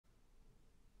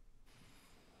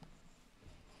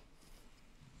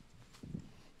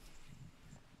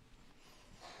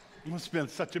It's been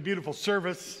such a beautiful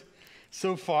service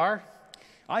so far.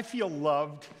 I feel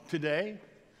loved today.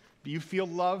 Do you feel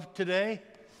loved today?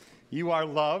 You are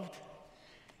loved,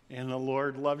 and the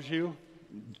Lord loves you.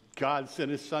 God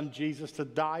sent his son Jesus to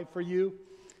die for you.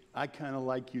 I kind of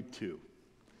like you too.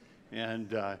 And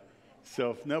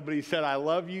so if nobody said I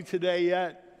love you today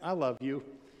yet, I love you,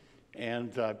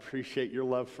 and I appreciate your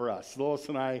love for us. Lois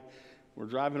and I were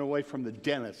driving away from the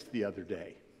dentist the other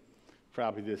day.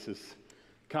 Probably this is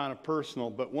kind of personal,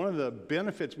 but one of the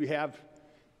benefits we have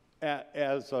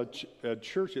as a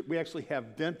church, we actually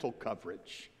have dental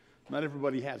coverage. Not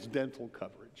everybody has dental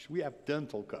coverage. We have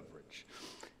dental coverage.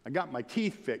 I got my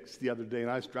teeth fixed the other day,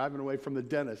 and I was driving away from the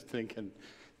dentist thinking,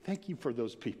 thank you for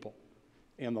those people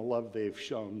and the love they've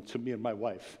shown to me and my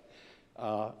wife.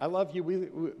 I love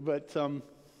you, but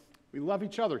we love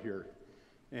each other here,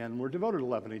 and we're devoted to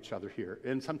loving each other here.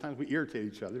 And sometimes we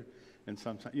irritate each other, and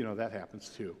sometimes, that happens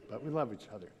too. But we love each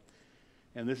other.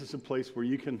 And this is a place where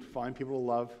you can find people to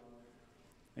love,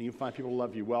 and you find people to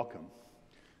love you. Welcome.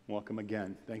 Welcome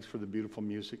again. Thanks for the beautiful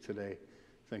music today.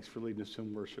 Thanks for leading us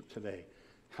in worship today.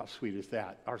 How sweet is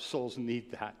that? Our souls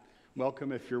need that.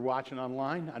 Welcome if you're watching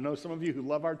online. I know some of you who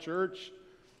love our church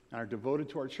and are devoted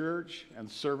to our church and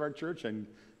serve our church and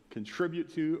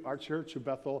contribute to our church of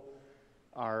Bethel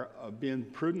are being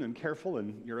prudent and careful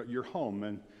in your home,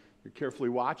 and you're carefully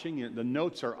watching. The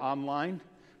notes are online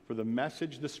for the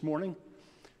message this morning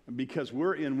because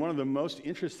we're in one of the most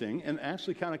interesting and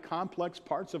actually kind of complex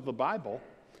parts of the Bible.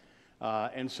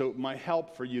 And so it might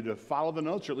help for you to follow the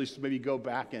notes, or at least maybe go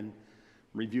back and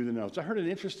review the notes. I heard an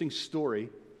interesting story.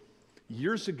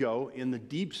 Years ago in the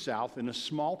Deep South, in a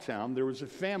small town, there was a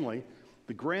family.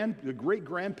 The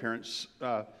great-grandparents,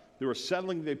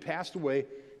 they passed away,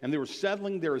 and they were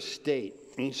settling their estate.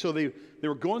 And so they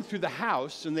were going through the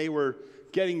house, and they were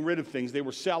getting rid of things. They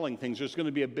were selling things. There's going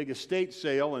to be a big estate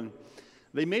sale, and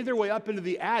they made their way up into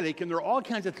the attic, and there are all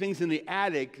kinds of things in the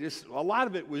attic. A lot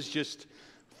of it was just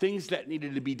things that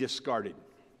needed to be discarded.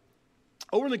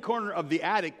 Over in the corner of the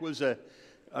attic was a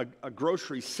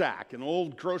grocery sack, an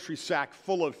old grocery sack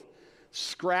full of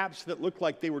scraps that looked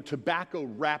like they were tobacco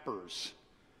wrappers.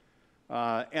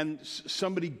 And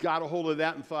somebody got a hold of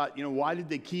that and thought, why did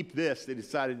they keep this? They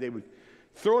decided they would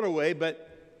throw it away,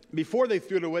 but before they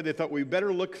threw it away, they thought, we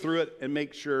better look through it and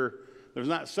make sure there's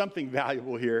not something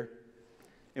valuable here.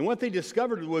 And what they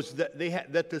discovered was that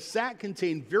that the sack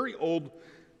contained very old,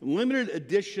 limited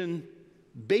edition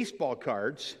baseball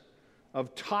cards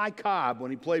of Ty Cobb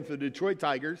when he played for the Detroit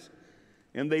Tigers,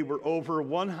 and they were over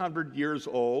 100 years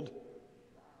old,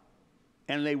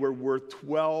 and they were worth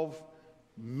 $12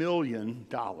 million.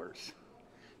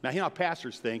 Now, you know how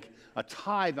pastors think a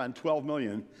tithe on $12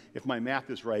 million, if my math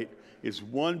is right, is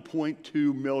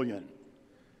 $1.2 million.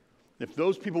 If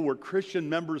those people were Christian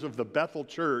members of the Bethel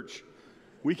Church,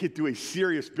 we could do a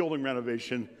serious building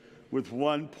renovation with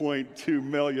 $1.2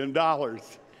 million.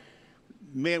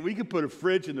 Man, we could put a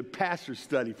fridge in the pastor's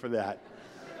study for that.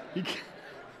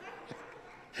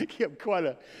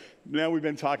 Now we've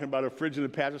been talking about a fridge in the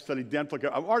pastor's study, dental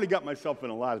care. I've already got myself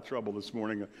in a lot of trouble this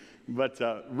morning. But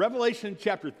Revelation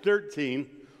chapter 13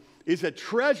 is a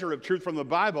treasure of truth from the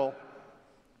Bible,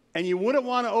 and you wouldn't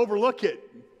want to overlook it.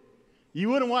 You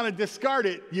wouldn't want to discard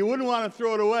it. You wouldn't want to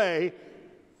throw it away.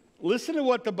 Listen to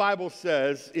what the Bible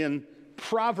says in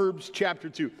Proverbs chapter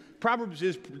 2. Proverbs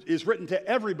is written to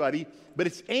everybody, but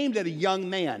it's aimed at a young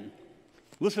man.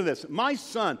 Listen to this. My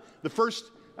son, the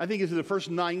first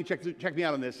 9, you check me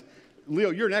out on this.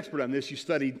 Leo, you're an expert on this. You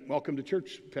studied, welcome to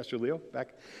church, Pastor Leo,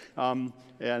 back.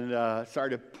 Not sorry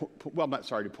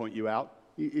to point you out.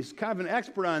 He's kind of an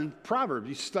expert on Proverbs.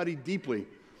 He studied deeply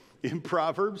in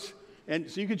Proverbs. And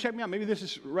so you can check me out. Maybe this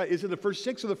is right. Is it the first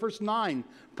 6 or the first 9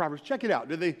 Proverbs? Check it out.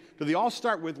 Do they all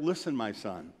start with, listen, my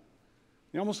son?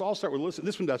 They almost all start with, listen.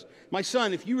 This one does. My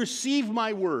son, if you receive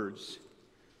my words,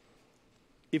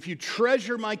 if you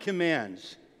treasure my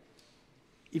commands,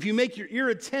 if you make your ear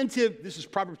attentive, this is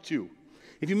Proverbs 2.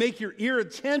 If you make your ear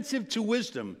attentive to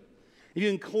wisdom, if you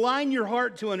incline your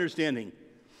heart to understanding,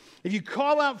 if you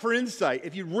call out for insight,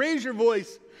 if you raise your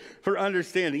voice for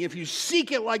understanding, if you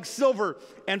seek it like silver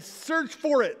and search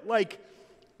for it like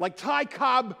Ty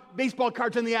Cobb baseball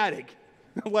cards in the attic,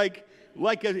 like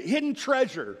a hidden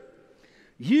treasure,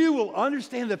 you will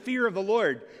understand the fear of the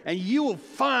Lord, and you will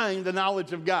find the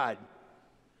knowledge of God.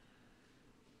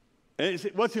 And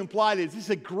what's implied is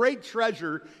this: a great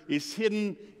treasure is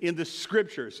hidden in the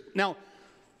Scriptures. Now,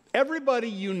 everybody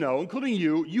you know, including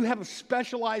you have a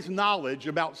specialized knowledge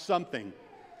about something.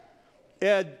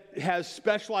 Ed has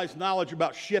specialized knowledge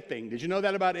about shipping. Did you know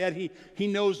that about Ed? He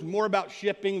knows more about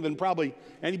shipping than probably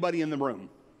anybody in the room.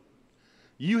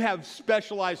 You have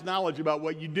specialized knowledge about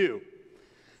what you do.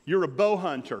 You're a bow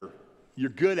hunter. You're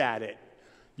good at it.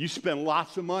 You spend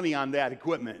lots of money on that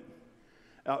equipment.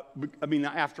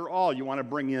 After all, you want to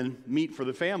bring in meat for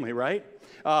the family, right?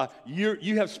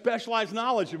 You have specialized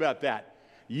knowledge about that.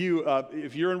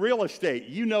 If you're in real estate,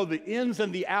 you know the ins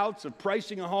and the outs of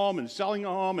pricing a home and selling a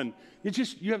home, and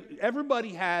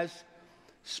everybody has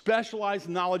specialized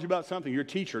knowledge about something. You're a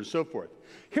teacher and so forth.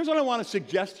 Here's what I want to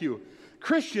suggest to you.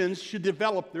 Christians should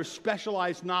develop their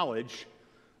specialized knowledge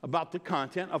about the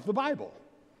content of the Bible.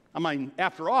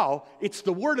 After all, it's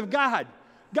the Word of God.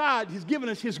 God has given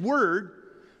us His Word,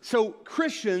 so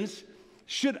Christians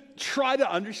should try to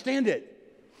understand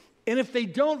it. And if they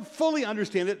don't fully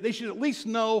understand it, they should at least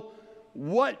know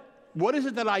what is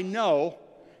it that I know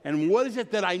and what is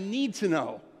it that I need to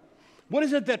know. What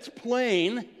is it that's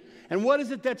plain and what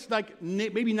is it that's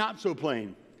maybe not so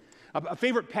plain? A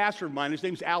favorite pastor of mine, his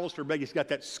name's Alistair Begg, he's got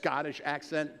that Scottish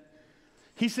accent.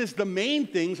 He says the main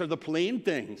things are the plain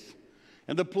things.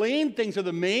 And the plain things are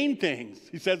the main things.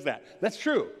 He says that. That's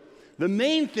true. The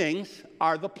main things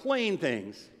are the plain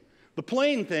things. The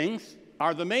plain things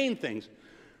are the main things.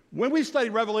 When we study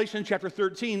Revelation chapter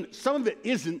 13, some of it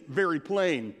isn't very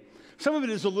plain. Some of it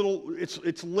is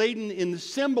it's laden in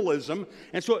symbolism,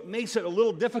 and so it makes it a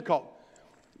little difficult.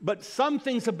 But some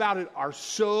things about it are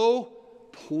so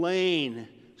plain,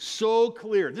 so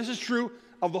clear. This is true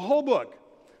of the whole book.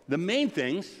 The main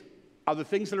things are the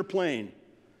things that are plain.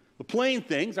 The plain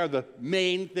things are the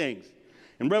main things.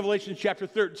 In Revelation chapter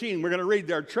 13, we're going to read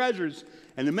there are treasures,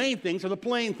 and the main things are the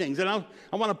plain things. And I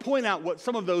want to point out what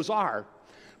some of those are.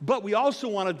 But we also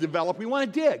want to develop, we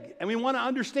want to dig, and we want to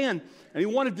understand, and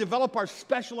we want to develop our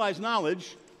specialized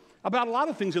knowledge about a lot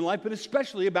of things in life, but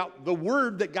especially about the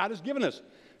Word that God has given us.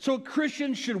 So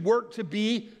Christians should work to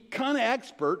be kind of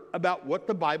expert about what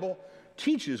the Bible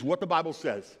teaches, what the Bible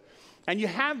says. And you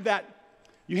have that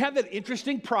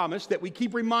interesting promise that we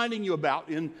keep reminding you about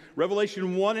in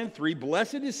Revelation 1 and 3.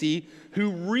 Blessed is he who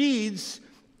reads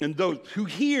and those who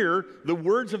hear the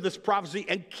words of this prophecy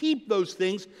and keep those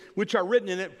things which are written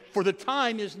in it, for the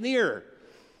time is near.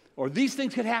 Or these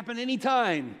things could happen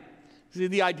anytime. See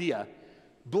the idea.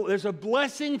 There's a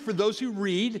blessing for those who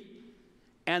read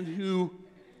and who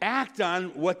act on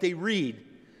what they read.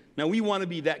 Now, we want to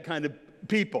be that kind of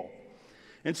people.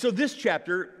 And so this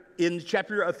chapter, in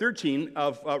chapter 13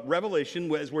 of Revelation,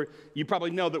 where you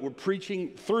probably know that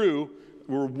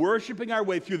we're worshiping our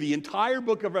way through the entire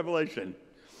book of Revelation.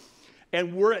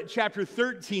 And we're at chapter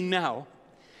 13 now.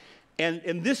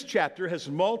 And this chapter has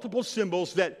multiple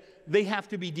symbols that they have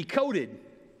to be decoded.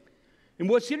 And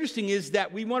what's interesting is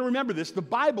that we want to remember this. The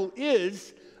Bible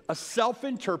is a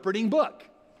self-interpreting book.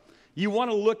 You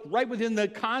want to look right within the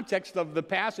context of the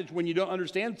passage when you don't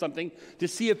understand something to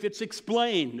see if it's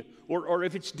explained or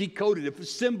if it's decoded. If a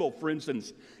symbol, for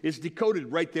instance, is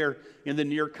decoded right there in the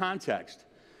near context.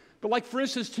 But like, for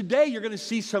instance, today you're going to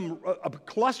see a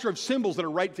cluster of symbols that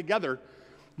are right together.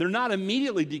 They're not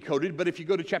immediately decoded, but if you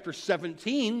go to chapter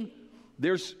 17,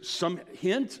 there's some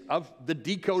hint of the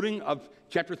decoding of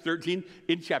chapter 13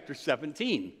 in chapter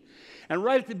 17. And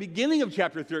right at the beginning of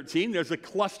chapter 13, there's a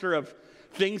cluster of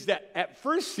things that at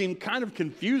first seem kind of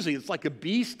confusing. It's like a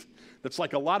beast that's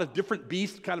like a lot of different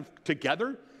beasts kind of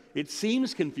together. It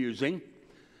seems confusing.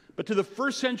 But to the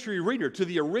first century reader, to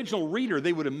the original reader,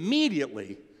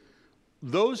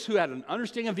 those who had an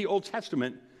understanding of the Old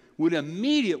Testament would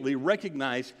immediately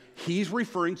recognize he's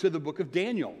referring to the book of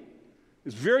Daniel.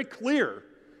 It's very clear.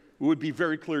 It would be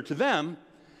very clear to them,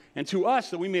 and to us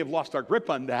that we may have lost our grip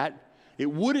on that.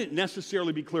 It wouldn't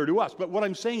necessarily be clear to us. But what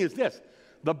I'm saying is this.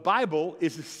 The Bible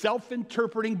is a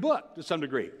self-interpreting book to some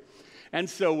degree. And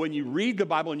so when you read the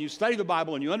Bible and you study the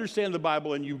Bible and you understand the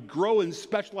Bible and you grow in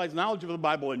specialized knowledge of the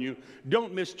Bible and you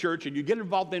don't miss church and you get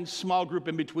involved in small group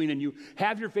in between and you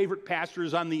have your favorite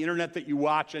pastors on the internet that you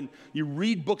watch and you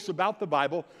read books about the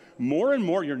Bible, more and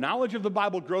more your knowledge of the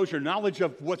Bible grows, your knowledge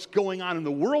of what's going on in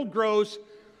the world grows,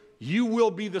 you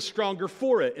will be the stronger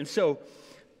for it. And so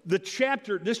this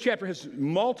chapter has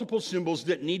multiple symbols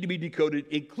that need to be decoded,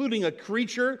 including a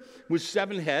creature with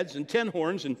 7 heads and 10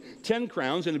 horns and 10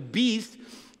 crowns, and a beast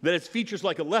that has features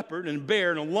like a leopard and a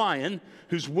bear and a lion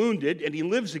who's wounded and he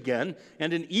lives again,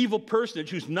 and an evil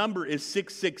personage whose number is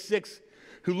 666,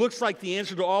 who looks like the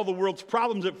answer to all the world's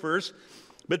problems at first,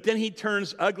 but then he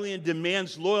turns ugly and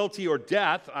demands loyalty or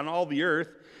death on all the earth.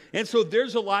 And so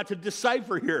there's a lot to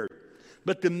decipher here.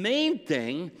 But the main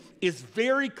thing is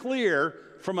very clear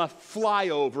from a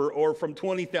flyover or from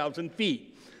 20,000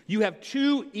 feet. You have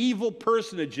 2 evil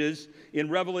personages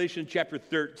in Revelation chapter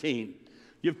 13.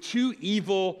 You have 2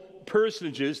 evil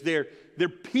personages. They're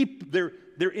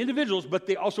individuals, but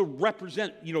they also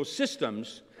represent,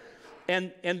 systems.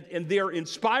 And they are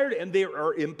inspired and they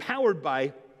are empowered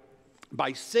by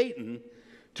Satan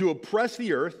to oppress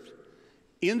the earth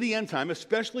in the end time,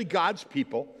 especially God's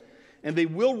people. And they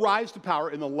will rise to power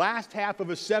in the last half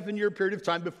of a 7-year period of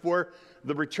time before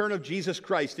the return of Jesus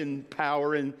Christ in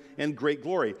power and great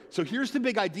glory. So here's the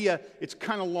big idea. It's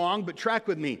kind of long, but track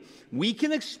with me. We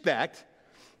can expect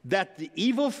that the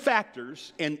evil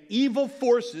factors and evil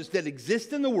forces that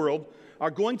exist in the world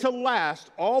are going to last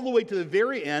all the way to the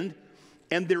very end,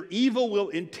 and their evil will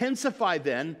intensify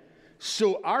then.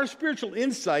 So our spiritual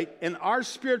insight and our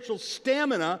spiritual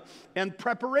stamina and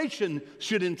preparation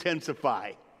should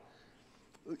intensify.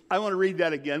 I want to read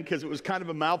that again because it was kind of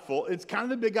a mouthful. It's kind of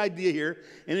the big idea here,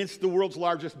 and it's the world's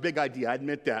largest big idea, I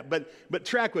admit that. But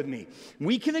track with me.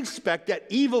 We can expect that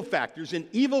evil factors and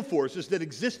evil forces that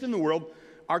exist in the world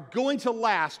are going to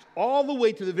last all the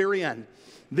way to the very end.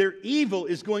 Their evil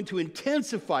is going to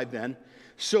intensify then,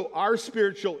 so our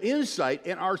spiritual insight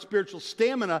and our spiritual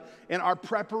stamina and our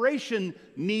preparation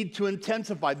need to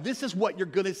intensify. This is what you're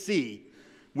going to see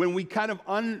when we kind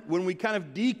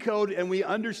of decode and we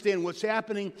understand what's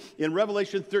happening in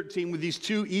Revelation 13 with these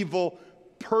two evil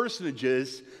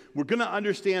personages. We're going to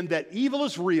understand that evil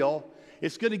is real.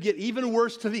 It's going to get even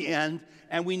worse to the end,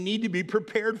 and we need to be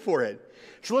prepared for it.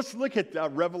 So let's look at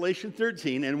Revelation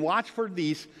 13 and watch for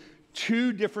these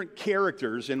two different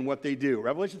characters and what they do.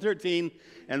 Revelation 13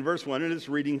 and verse 1, and it's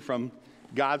reading from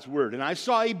God's word. And I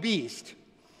saw a beast.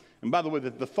 And by the way,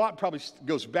 the thought probably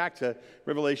goes back to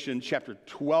Revelation chapter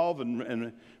 12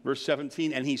 and verse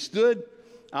 17. And he stood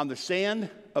on the sand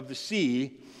of the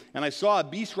sea, and I saw a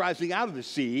beast rising out of the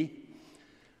sea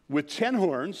with 10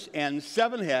 horns and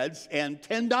 7 heads and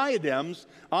 10 diadems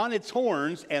on its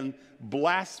horns and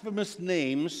blasphemous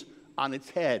names on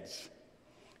its heads.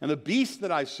 And the beast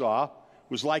that I saw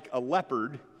was like a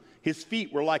leopard. His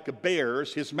feet were like a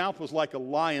bear's. His mouth was like a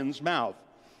lion's mouth.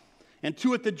 And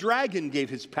to it the dragon gave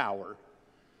his power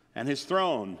and his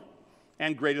throne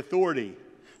and great authority.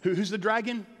 Who's the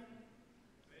dragon?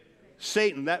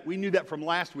 Satan. That we knew that from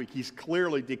last week. He's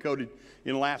clearly decoded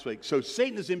in last week. So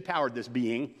Satan has empowered this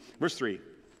being. Verse 3.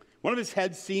 One of his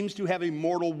heads seems to have a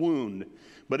mortal wound,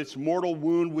 but its mortal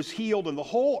wound was healed, and the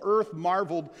whole earth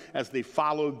marveled as they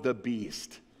followed the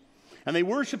beast. And they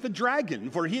worshiped the dragon,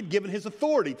 for he had given his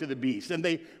authority to the beast. And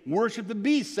they worshiped the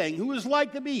beast, saying, "Who is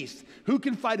like the beast? Who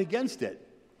can fight against it?"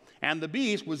 And the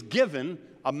beast was given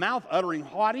a mouth uttering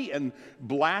haughty and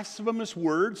blasphemous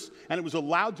words, and it was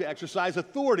allowed to exercise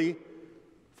authority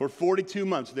for 42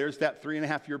 months. There's that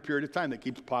 3.5-year period of time that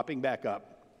keeps popping back up.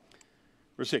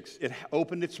 Verse 6, it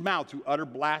opened its mouth to utter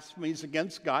blasphemies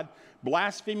against God,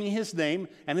 blaspheming his name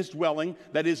and his dwelling,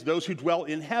 that is, those who dwell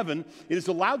in heaven. It is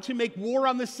allowed to make war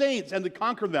on the saints and to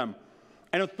conquer them.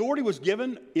 And authority was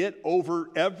given it over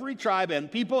every tribe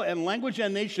and people and language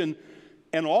and nation,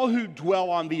 and all who dwell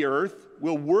on the earth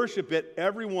will worship it,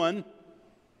 everyone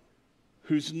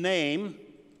whose name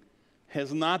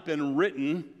has not been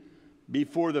written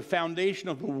before the foundation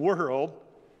of the world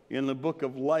in the book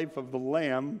of life of the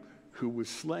Lamb who was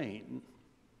slain.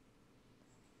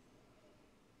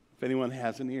 If anyone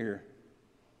has an ear,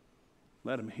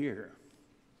 let him hear.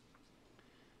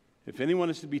 If anyone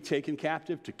is to be taken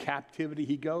captive, to captivity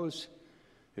he goes.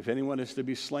 If anyone is to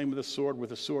be slain with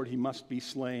a sword he must be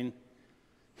slain.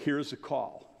 Here's a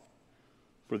call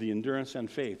for the endurance and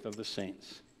faith of the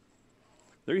saints.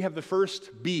 There you have the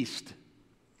first beast,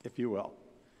 if you will.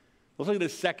 Let's look at the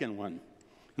second one.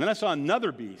 And then I saw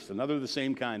another beast, another of the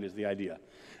same kind is the idea.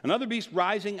 Another beast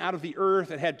rising out of the earth.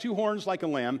 It had 2 horns like a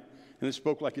lamb, and it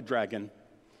spoke like a dragon.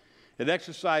 It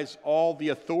exercised all the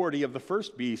authority of the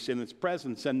first beast in its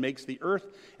presence and makes the earth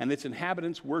and its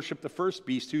inhabitants worship the first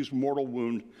beast whose mortal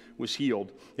wound was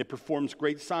healed. It performs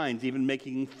great signs, even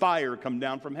making fire come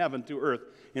down from heaven to earth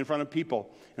in front of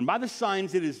people. And by the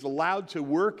signs it is allowed to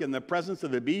work in the presence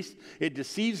of the beast, it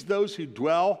deceives those who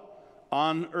dwell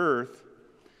on earth,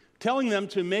 telling them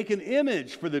to make an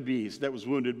image for the beast that was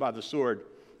wounded by the sword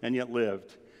and yet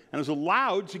lived, and was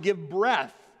allowed to give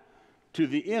breath to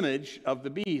the image of the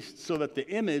beast, so that the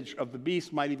image of the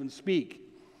beast might even speak,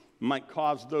 might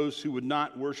cause those who would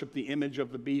not worship the image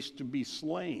of the beast to be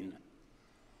slain.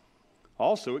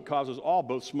 Also, it causes all,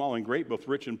 both small and great, both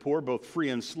rich and poor, both free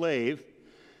and slave,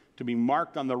 to be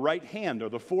marked on the right hand or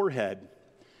the forehead,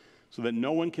 so that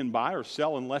no one can buy or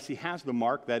sell unless he has the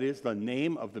mark, that is, the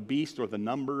name of the beast or the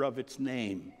number of its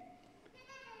name.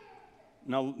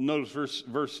 Now, notice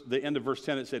the end of verse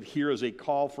 10, it said, here is a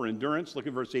call for endurance. Look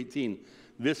at verse 18.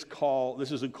 This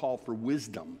is a call for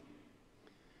wisdom.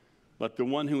 Let the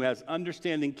one who has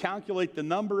understanding calculate the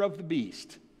number of the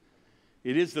beast.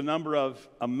 It is the number of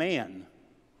a man.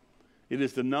 It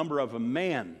is the number of a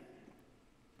man.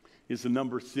 Is the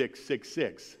number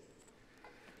 666.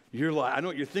 You're like, I know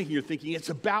what you're thinking. You're thinking, it's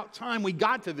about time we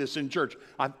got to this in church.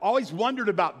 I've always wondered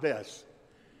about this.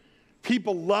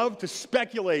 People love to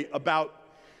speculate about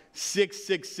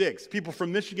 666. People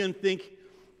from Michigan think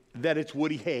that it's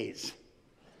Woody Hayes.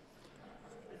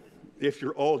 If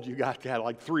you're old, you got that.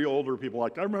 Like 3 older people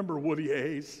like, I remember Woody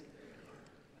Hayes.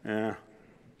 Yeah.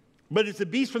 But it's a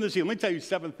beast from the sea. Let me tell you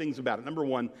 7 things about it. Number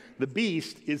 1, the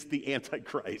beast is the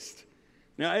Antichrist.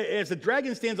 Now, as the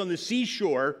dragon stands on the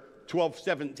seashore,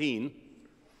 12:17,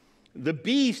 the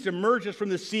beast emerges from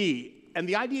the sea. And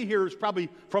the idea here is probably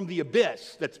from the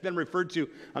abyss that's been referred to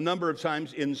a number of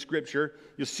times in Scripture.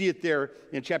 You'll see it there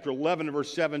in chapter 11 and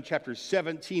verse 7, chapter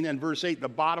 17 and verse 8.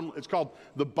 It's called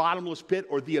the bottomless pit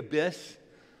or the abyss.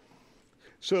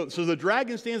 So the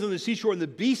dragon stands on the seashore and the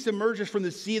beast emerges from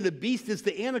the sea. And the beast is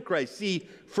the Antichrist. See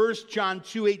 1 John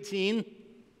 2:18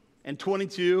 and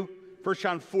 22, 1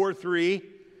 John 4:3,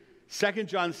 2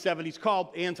 John 7. He's called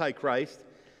Antichrist.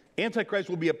 Antichrist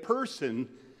will be a person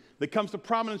that comes to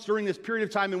prominence during this period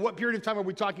of time. And what period of time are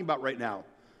we talking about right now?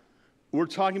 We're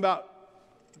talking about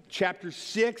chapter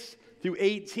 6 through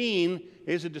 18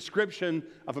 is a description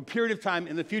of a period of time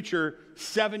in the future,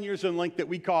 7 years in length, that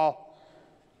we call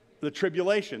the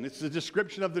tribulation. It's a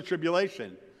description of the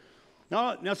tribulation.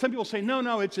 Now some people say,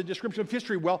 no, it's a description of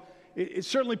history. Well, it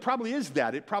certainly probably is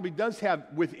that. It probably does have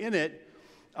within it,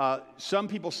 some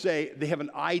people say they have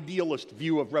an idealist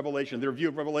view of Revelation. Their view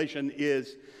of Revelation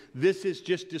is this is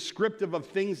just descriptive of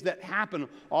things that happen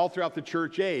all throughout the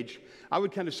church age. I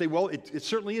would kind of say, well, it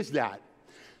certainly is that.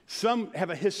 Some have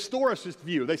a historicist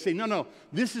view. They say, no,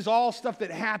 this is all stuff that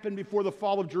happened before the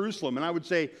fall of Jerusalem. And I would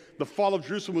say the fall of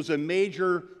Jerusalem was a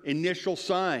major initial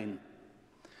sign.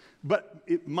 But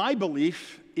my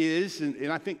belief is,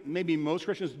 and I think maybe most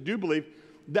Christians do believe,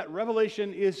 that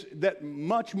Revelation is that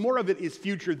much more of it is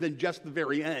future than just the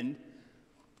very end.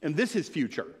 And this is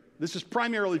future. This is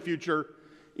primarily future,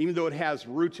 even though it has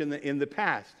roots in the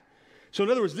past. So in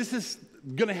other words, this is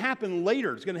going to happen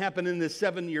later. It's going to happen in this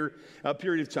 7-year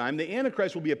period of time. The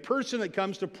Antichrist will be a person that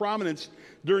comes to prominence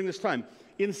during this time.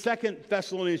 In 2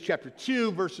 Thessalonians chapter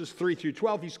 2, verses 3 through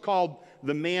 12, he's called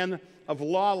the man of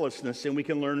lawlessness, and we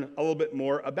can learn a little bit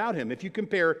more about him. If you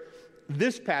compare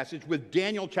this passage with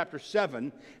Daniel chapter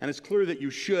 7, and it's clear that you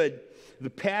should, the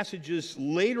passages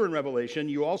later in Revelation,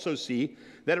 you also see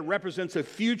that it represents a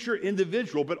future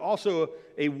individual, but also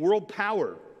a world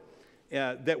power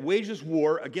that wages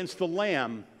war against the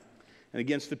Lamb and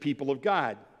against the people of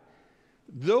God.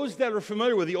 Those that are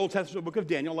familiar with the Old Testament book of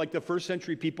Daniel, like the first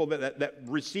century people that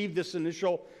received this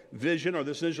initial vision or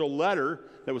this initial letter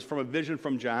that was from a vision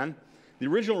from John, the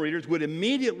original readers would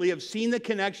immediately have seen the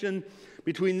connection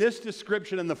between this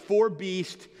description and the 4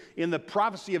 beasts in the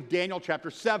prophecy of Daniel chapter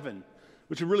 7,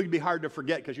 which would really be hard to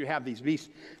forget because you have these beasts,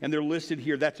 and they're listed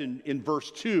here. That's in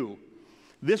verse 2.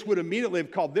 This would immediately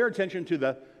have called their attention to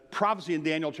the prophecy in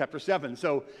Daniel chapter 7.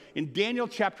 So in Daniel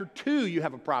chapter 2, you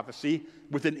have a prophecy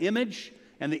with an image,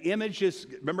 and the image is,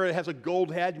 remember, it has a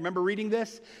gold head. Remember reading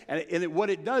this? What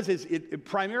it does is it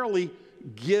primarily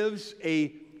gives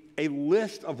a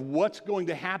list of what's going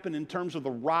to happen in terms of the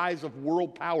rise of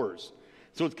world powers.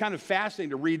 So it's kind of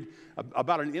fascinating to read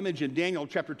about an image in Daniel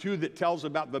chapter 2 that tells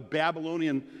about the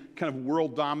Babylonian kind of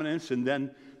world dominance, and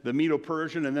then the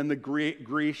Medo-Persian, and then the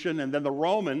Grecian, and then the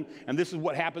Roman, and this is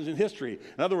what happens in history.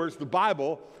 In other words, the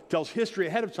Bible tells history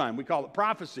ahead of time. We call it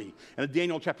prophecy. And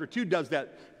Daniel chapter 2 does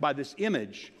that by this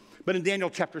image. But in Daniel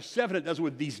chapter 7, it does it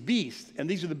with these beasts, and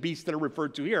these are the beasts that are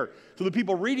referred to here. So the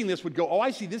people reading this would go, oh,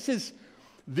 I see, this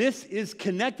is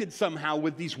connected somehow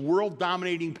with these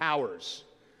world-dominating powers.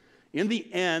 In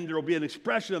the end, there will be an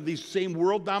expression of these same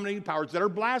world-dominating powers that are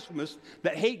blasphemous,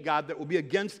 that hate God, that will be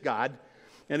against God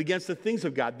and against the things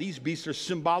of God. These beasts are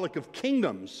symbolic of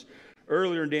kingdoms.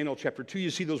 Earlier in Daniel chapter 2, you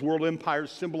see those world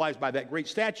empires symbolized by that great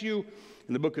statue.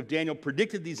 In the book of Daniel,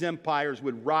 predicted these empires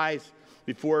would rise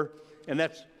before, and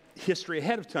that's history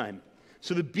ahead of time.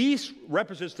 So the beast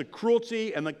represents the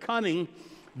cruelty and the cunning.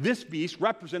 This beast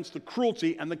represents the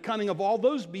cruelty and the cunning of all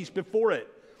those beasts before it,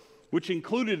 which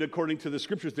included, according to the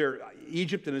scriptures there,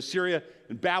 Egypt and Assyria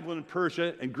and Babylon and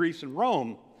Persia and Greece and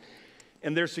Rome.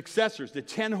 And their successors, the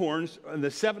 10 horns and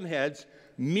the 7 heads,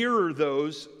 mirror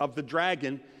those of the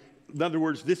dragon. In other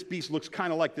words, this beast looks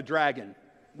kind of like the dragon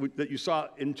that you saw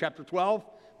in chapter 12.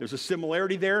 There's a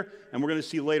similarity there, and we're going to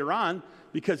see later on,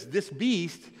 because this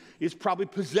beast is probably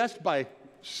possessed by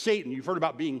Satan. You've heard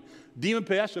about being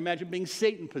demon-possessed, so imagine being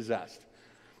Satan-possessed.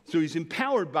 So he's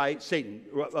empowered by Satan.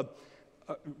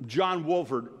 John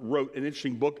Wolford wrote an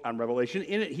interesting book on Revelation.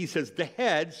 In it, he says, the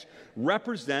heads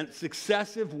represent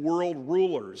successive world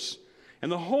rulers,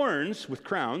 and the horns, with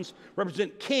crowns,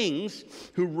 represent kings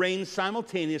who reign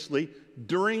simultaneously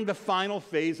during the final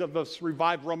phase of the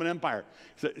revived Roman Empire.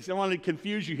 So I don't want to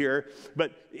confuse you here,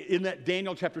 but in that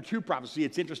Daniel chapter 2 prophecy,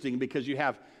 it's interesting because you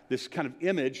have this kind of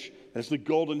image that's the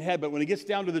golden head, but when it gets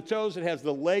down to the toes, it has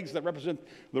the legs that represent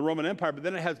the Roman Empire, but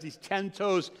then it has these 10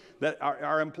 toes that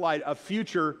are implied a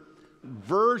future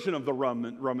version of the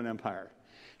Roman Empire.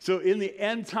 So in the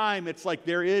end time, it's like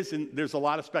there's a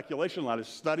lot of speculation, a lot of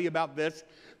study about this.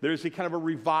 There's a kind of a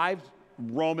revived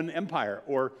Roman Empire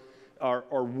or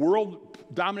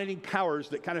world-dominating powers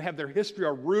that kind of have their history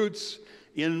or roots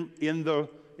in the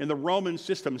Roman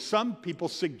system. Some people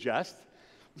suggest,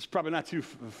 it's probably not too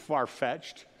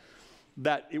far-fetched,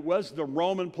 that it was the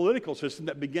Roman political system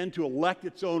that began to elect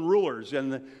its own rulers,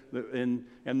 and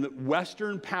the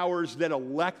Western powers that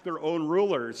elect their own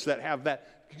rulers that have that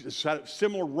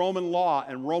similar Roman law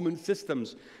and Roman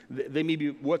systems. They may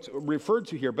be what's referred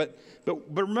to here, but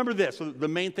remember this: so the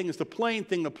main thing is the plain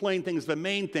thing. The plain thing is the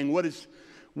main thing. What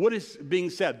is being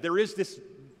said? There is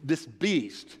this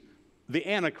beast, the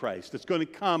Antichrist, that's going to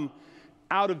come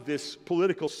out of this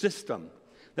political system.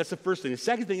 That's the first thing. The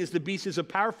second thing is the beast is a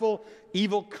powerful,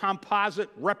 evil, composite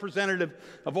representative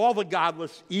of all the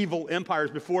godless, evil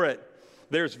empires before it.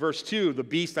 There's verse 2. The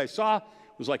beast I saw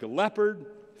was like a leopard,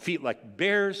 feet like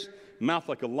bears, mouth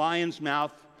like a lion's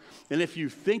mouth. And if you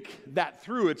think that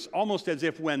through, it's almost as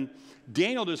if when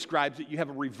Daniel describes it, you have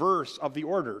a reverse of the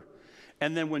order.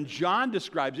 And then when John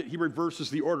describes it, he reverses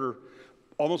the order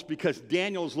almost because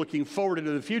Daniel is looking forward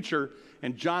into the future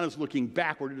and John is looking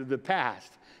backward into the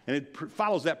past. And it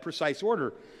follows that precise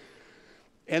order.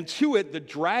 And to it, the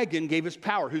dragon gave his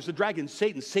power. Who's the dragon?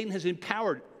 Satan. Satan has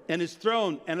empowered and his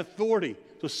throne and authority.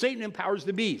 So Satan empowers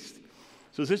the beast.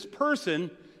 So this person,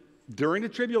 during the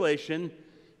tribulation,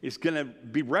 is going to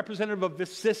be representative of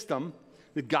this system,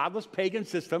 the godless pagan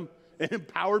system, and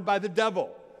empowered by the devil.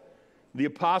 The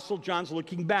Apostle John's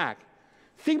looking back.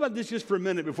 Think about this just for a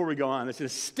minute before we go on. It's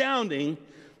astounding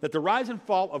that the rise and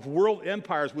fall of world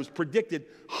empires was predicted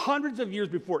hundreds of years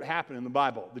before it happened in the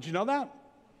Bible. Did you know that?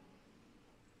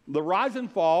 The rise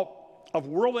and fall of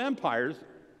world empires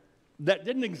that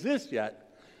didn't exist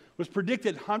yet was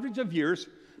predicted hundreds of years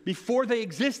before they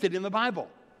existed in the Bible.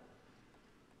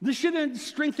 This should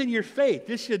strengthen your faith.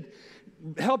 This should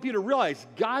help you to realize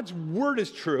God's word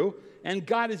is true, and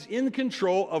God is in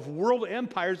control of world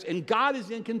empires, and God is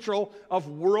in control of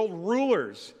world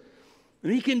rulers.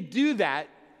 And he can do that.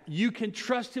 You can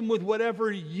trust him with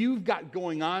whatever you've got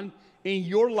going on in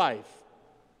your life.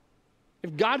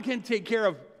 If God can take care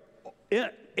of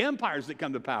empires that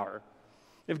come to power,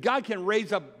 if God can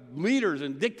raise up leaders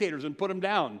and dictators and put them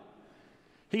down,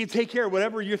 he can take care of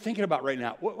whatever you're thinking about right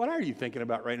now. What are you thinking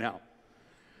about right now?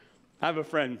 I have a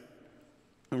friend,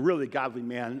 a really godly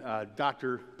man,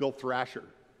 Dr. Bill Thrasher.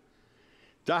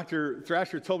 Dr.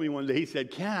 Thrasher told me one day, he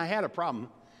said, Ken, I had a problem.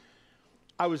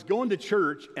 I was going to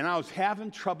church and I was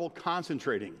having trouble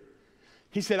concentrating.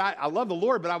 He said, I love the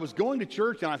Lord, but I was going to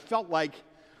church and I felt like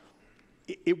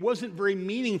it wasn't very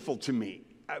meaningful to me.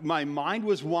 My mind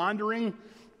was wandering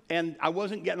and I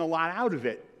wasn't getting a lot out of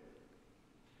it.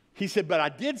 He said, but I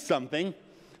did something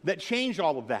that changed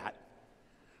all of that.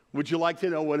 Would you like to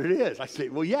know what it is? I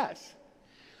said, well, yes.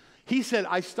 He said,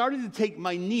 I started to take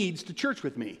my needs to church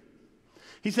with me.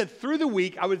 He said, through the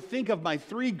week, I would think of my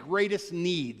 3 greatest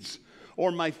needs,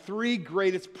 or my 3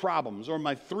 greatest problems, or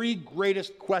my 3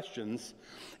 greatest questions,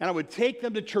 and I would take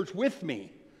them to church with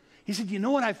me. He said, you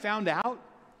know what I found out?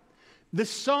 The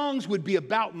songs would be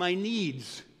about my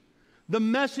needs. The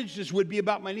messages would be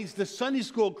about my needs. The Sunday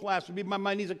school class would be about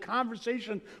my needs. A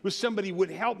conversation with somebody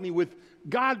would help me with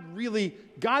God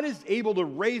is able to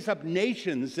raise up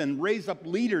nations and raise up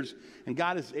leaders, and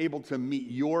God is able to meet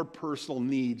your personal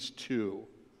needs too.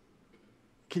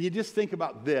 Can you just think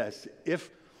about this? If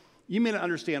you may not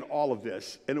understand all of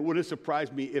this, and it would have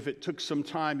surprised me if it took some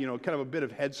time, kind of a bit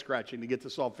of head scratching to get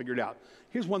this all figured out.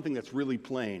 Here's one thing that's really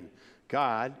plain.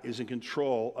 God is in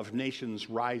control of nations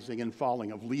rising and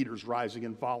falling, of leaders rising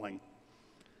and falling.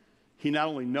 He not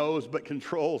only knows, but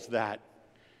controls that.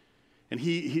 And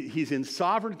he's in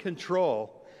sovereign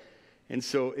control. And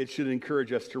so it should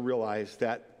encourage us to realize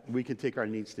that we can take our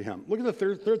needs to him. Look at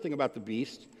the third thing about the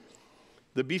beast.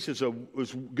 The beast was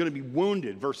going to be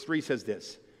wounded. Verse 3 says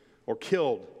this, or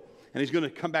killed. And he's going to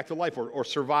come back to life or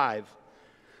survive.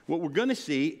 What we're going to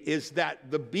see is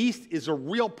that the beast is a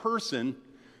real person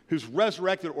who's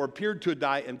resurrected or appeared to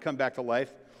die and come back to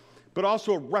life, but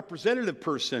also a representative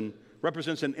person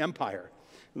represents an empire.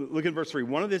 Look at verse 3.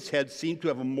 One of its heads seemed to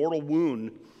have a mortal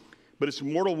wound, but its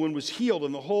mortal wound was healed,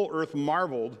 and the whole earth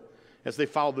marveled as they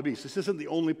followed the beast. This isn't the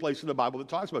only place in the Bible that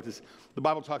talks about this. The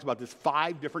Bible talks about this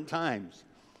 5 different times.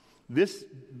 This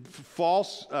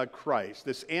false Christ,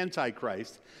 this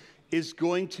Antichrist, is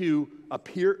going to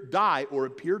die or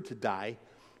appear to die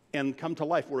and come to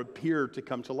life, or appear to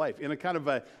come to life in a kind of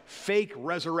a fake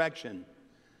resurrection.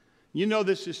 You know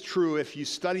this is true if you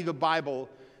study the Bible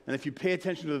and if you pay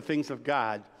attention to the things of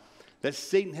God, that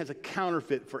Satan has a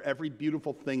counterfeit for every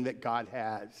beautiful thing that God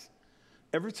has.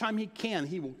 Every time he can,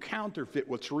 he will counterfeit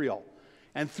what's real.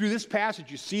 And through this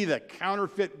passage, you see that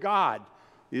counterfeit God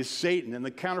is Satan, and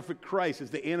the counterfeit Christ is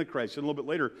the Antichrist. And a little bit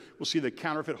later, we'll see the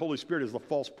counterfeit Holy Spirit is the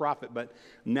false prophet, but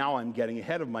now I'm getting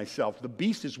ahead of myself. The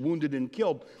beast is wounded and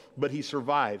killed, but he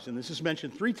survives. And this is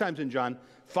mentioned 3 times in John,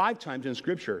 5 times in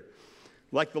Scripture.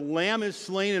 Like the lamb is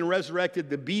slain and resurrected,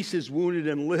 the beast is wounded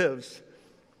and lives.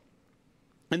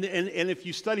 And if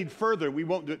you studied further, we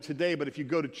won't do it today, but if you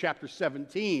go to chapter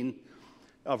 17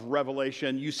 of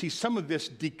Revelation, you see some of this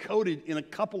decoded in a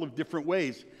couple of different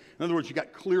ways. In other words, you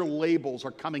got clear labels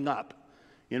are coming up.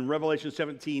 In Revelation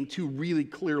 17, 2 really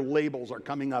clear labels are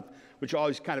coming up, which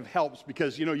always kind of helps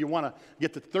because, you know, you want to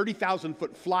get the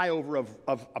 30,000-foot flyover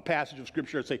of a passage of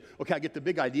Scripture and say, okay, I get the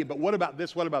big idea, but what about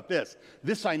this? What about this?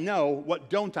 This I know. What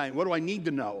don't I? What do I need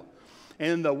to know?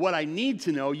 And what I need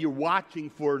to know, you're watching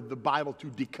for the Bible to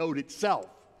decode itself.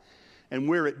 And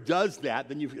where it does that,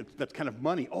 then that's kind of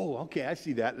money. Oh, okay, I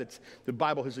see that. The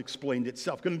Bible has explained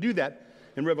itself. Going to do that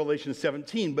in Revelation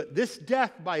 17. But this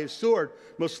death by his sword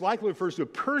most likely refers to a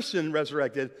person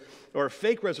resurrected or a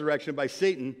fake resurrection by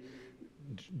Satan,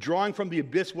 drawing from the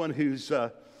abyss one who's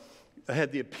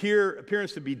had the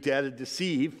appearance to be dead and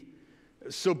deceived.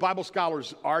 So Bible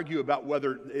scholars argue about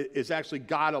whether it's actually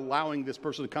God allowing this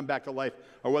person to come back to life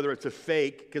or whether it's a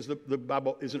fake, because the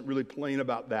Bible isn't really plain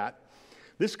about that.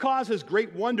 This causes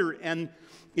great wonder, and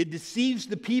it deceives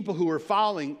the people who are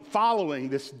following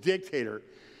this dictator.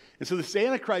 And so this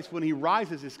Antichrist, when he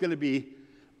rises, is going to be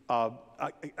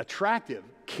attractive,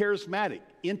 charismatic,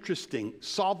 interesting,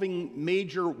 solving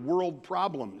major world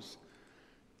problems.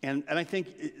 And I think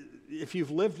if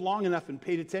you've lived long enough and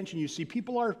paid attention, you see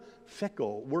people are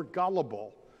fickle. We're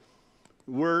gullible.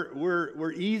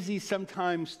 We're easy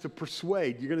sometimes to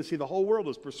persuade. You're going to see the whole world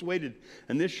is persuaded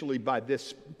initially by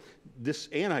this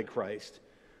Antichrist.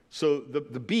 So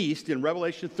the beast in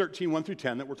Revelation 13, 1 through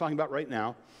 10, that we're talking about right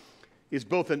now, is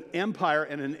both an empire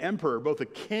and an emperor, both a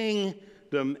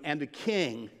kingdom and a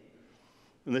king.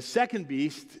 And the second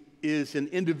beast is an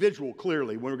individual,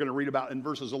 clearly, when we're going to read about in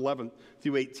verses 11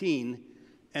 through 18,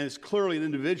 and it's clearly an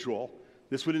individual.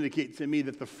 This would indicate to me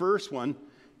that the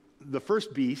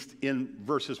first beast in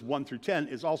verses 1 through 10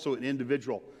 is also an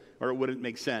individual, or it wouldn't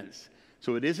make sense.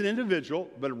 So it is an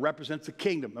individual, but it represents a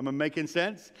kingdom. Am I making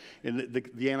sense? And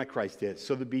the Antichrist is.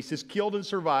 So the beast is killed and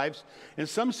survives. And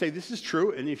some say this is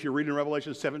true, and if you read in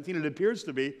Revelation 17, it appears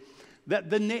to be,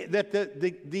 that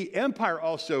the empire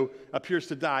also appears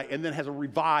to die and then is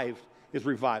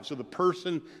revived. So the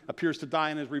person appears to die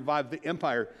and is revived. The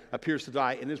empire appears to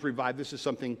die and is revived. This is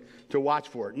something to watch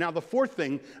for. Now, the fourth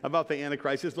thing about the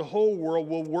Antichrist is the whole world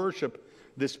will worship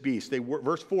this beast.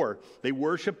 Verse 4, they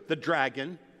worship the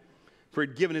dragon, for he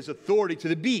had given his authority to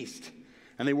the beast.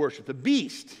 And they worship the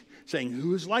beast, saying,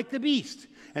 who is like the beast?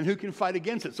 And who can fight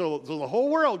against it? So the whole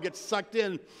world gets sucked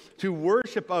in to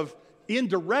worship of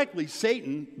indirectly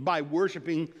Satan by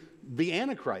worshiping the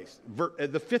Antichrist.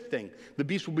 The fifth thing, the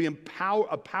beast will be a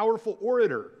powerful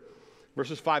orator.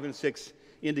 Verses 5 and 6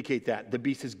 indicate that. The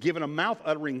beast is given a mouth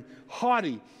uttering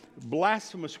haughty,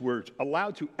 blasphemous words,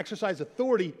 allowed to exercise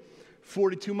authority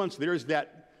 42 months. There's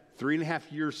that 3.5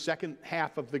 year second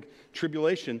half of the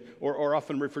tribulation, or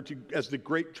often referred to as the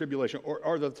Great Tribulation,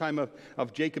 or the time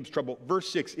of Jacob's trouble. Verse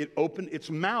 6, it opened its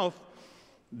mouth,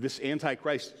 this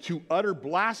Antichrist, to utter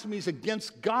blasphemies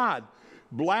against God,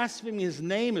 blaspheming his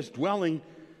name as dwelling,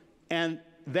 and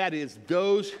that is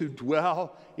those who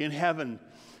dwell in heaven.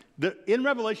 In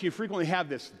Revelation, you frequently have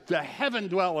this, the heaven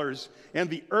dwellers and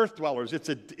the earth dwellers. It's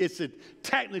a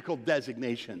technical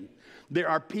designation. There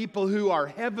are people who are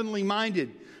heavenly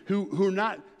minded, who are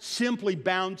not simply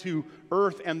bound to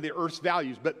earth and the earth's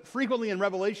values. But frequently in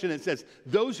Revelation, it says,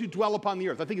 those who dwell upon the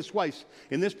earth. I think it's twice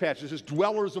in this passage. It says,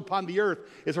 dwellers upon the earth.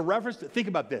 It's a reference to, think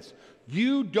about this.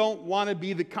 You don't want to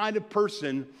be the kind of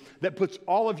person that puts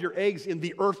all of your eggs in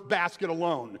the earth basket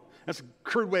alone. That's a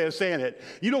crude way of saying it.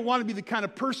 You don't want to be the kind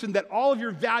of person that all of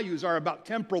your values are about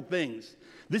temporal things.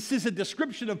 This is a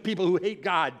description of people who hate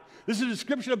God. This is a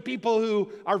description of people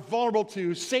who are vulnerable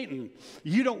to Satan.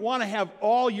 You don't want to have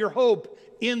all your hope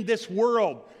in this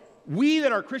world. we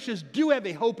that are Christians do have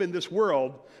a hope in this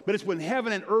world, but it's when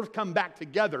heaven and earth come back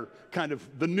together, kind of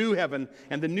the new heaven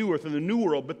and the new earth and the new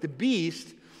world. But the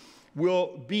beast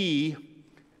will be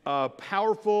a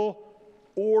powerful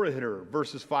orator,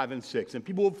 verses 5 and 6. And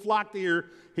people will flock to hear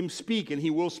him speak, and he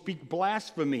will speak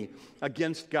blasphemy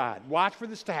against God. Watch for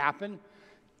this to happen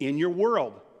in your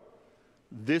world.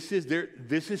 This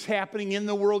is happening in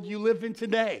the world you live in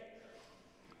today.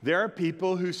 There are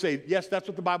people who say, yes, that's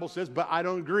what the Bible says, but I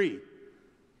don't agree.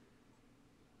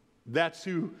 That's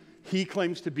who he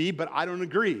claims to be, but I don't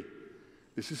agree.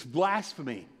 This is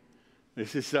blasphemy.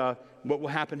 This is what will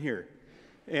happen here.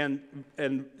 And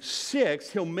 6,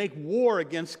 he'll make war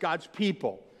against God's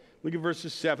people. Look at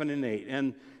verses 7 and 8.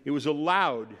 And it was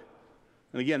allowed,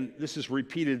 and again, this is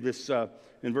repeated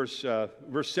in verse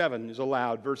 7 is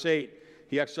allowed. Verse 8,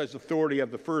 he exercised authority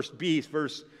of the first beast.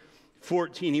 Verse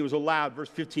 14, he was allowed. Verse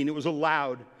 15, it was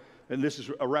allowed. And this is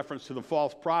a reference to the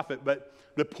false prophet. But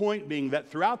the point being that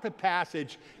throughout the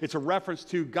passage, it's a reference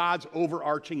to God's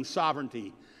overarching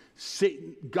sovereignty.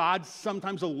 God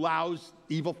sometimes allows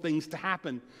evil things to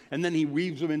happen, and then he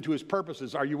weaves them into his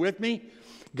purposes. Are you with me?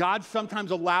 God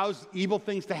sometimes allows evil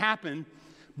things to happen,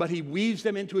 but he weaves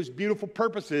them into his beautiful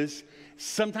purposes.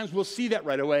 Sometimes we'll see that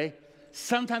right away.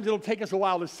 Sometimes it'll take us a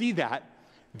while to see that.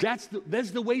 That's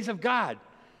the ways of God.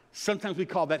 Sometimes we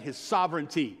call that his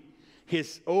sovereignty,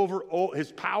 his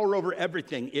power over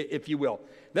everything, if you will.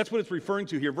 That's what it's referring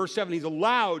to here. Verse 7, he's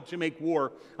allowed to make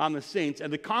war on the saints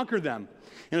and to conquer them.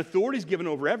 And authority is given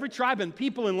over every tribe and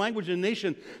people and language and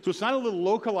nation. So it's not a little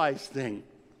localized thing.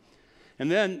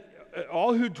 And then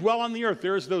all who dwell on the earth,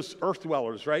 there's those earth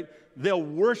dwellers, right? They'll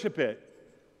worship it.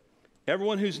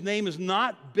 Everyone whose name has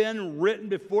not been written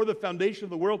before the foundation of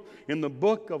the world in the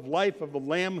book of life of the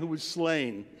Lamb who was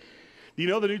slain. Do you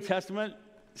know the New Testament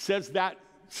says that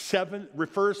 7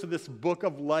 refers to this book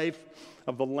of life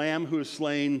of the Lamb who is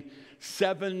slain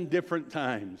 7 different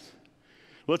times?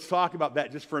 Let's talk about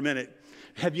that just for a minute.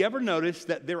 Have you ever noticed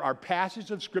that there are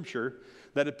passages of Scripture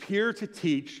that appear to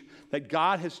teach that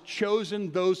God has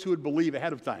chosen those who would believe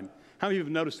ahead of time? How many of you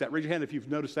have noticed that? Raise your hand if you've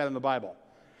noticed that in the Bible.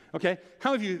 Okay?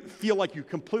 How many of you feel like you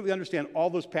completely understand all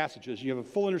those passages? You have a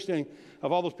full understanding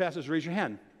of all those passages? Raise your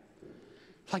hand.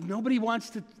 It's like nobody wants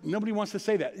to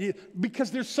say that,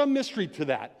 because there's some mystery to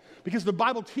that. Because the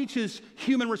Bible teaches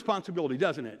human responsibility,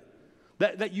 doesn't it?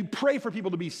 That you pray for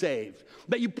people to be saved,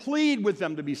 that you plead with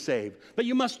them to be saved, that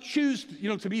you must choose,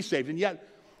 to be saved. And yet,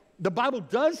 the Bible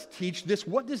does teach this.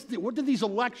 What do these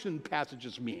election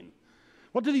passages mean?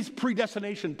 What do these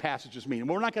predestination passages mean?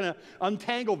 Well, we're not going to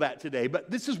untangle that today,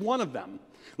 but this is one of them.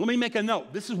 Let me make a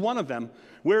note. This is one of them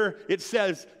where it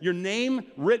says, your name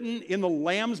written in the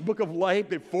Lamb's book of life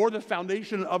before the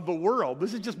foundation of the world.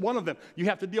 This is just one of them you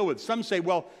have to deal with. Some say,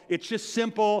 well, it's just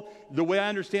simple. The way I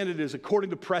understand it is according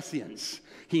to prescience.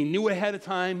 He knew ahead of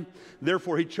time,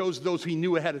 therefore he chose those he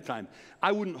knew ahead of time.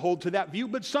 I wouldn't hold to that view,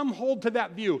 but some hold to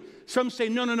that view. Some say,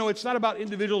 no, it's not about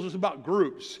individuals, it's about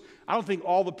groups. I don't think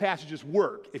all the passages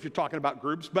work if you're talking about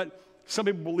groups, but some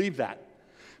people believe that.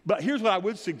 But here's what I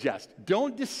would suggest.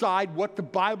 Don't decide what the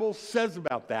Bible says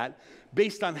about that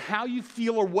based on how you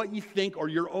feel or what you think or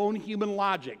your own human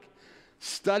logic.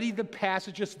 Study the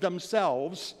passages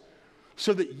themselves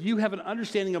so that you have an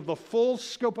understanding of the full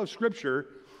scope of Scripture.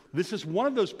 This is one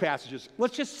of those passages.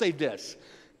 Let's just say this.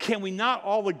 Can we not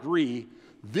all agree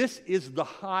this is the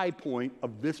high point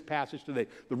of this passage today?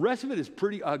 The rest of it is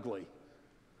pretty ugly.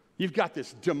 You've got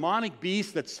this demonic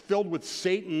beast that's filled with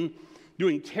Satan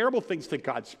doing terrible things to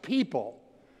God's people.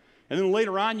 And then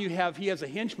later on he has a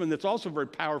henchman that's also very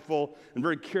powerful and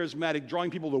very charismatic,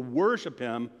 drawing people to worship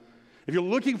him. If you're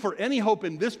looking for any hope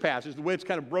in this passage, the way it's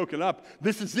kind of broken up,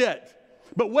 this is it.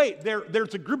 But wait,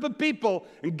 there's a group of people,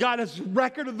 and God has a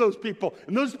record of those people,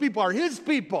 and those people are his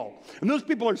people, and those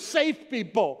people are safe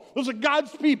people. Those are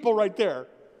God's people right there.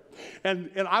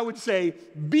 And I would say,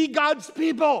 be God's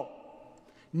people.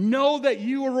 Know that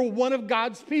you are one of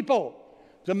God's people.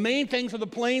 The main things are the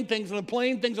plain things, and the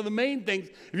plain things are the main things.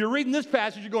 If you're reading this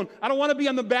passage, you're going, I don't want to be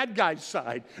on the bad guy's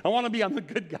side. I want to be on the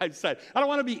good guy's side. I don't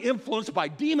want to be influenced by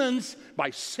demons,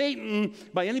 by Satan,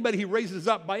 by anybody he raises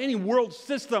up, by any world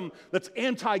system that's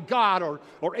anti-God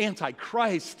or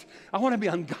anti-Christ. I want to be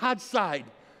on God's side.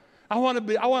 I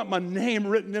want my name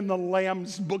written in the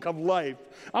Lamb's book of life.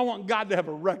 I want God to have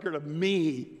a record of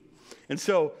me. And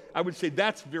so I would say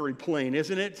that's very plain,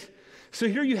 isn't it? So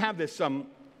here you have this,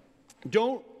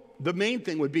 the main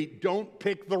thing would be don't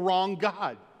pick the wrong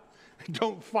God.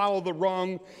 Don't follow the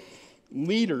wrong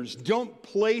leaders. Don't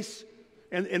place,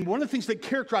 and one of the things that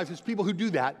characterizes people who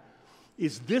do that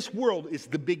is this world is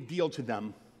the big deal to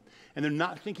them. And they're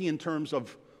not thinking in terms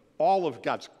of all of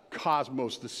God's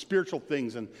cosmos, the spiritual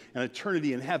things and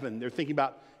eternity in heaven. They're thinking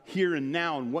about here and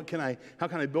now and how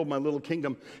can I build my little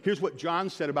kingdom? Here's what John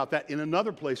said about that in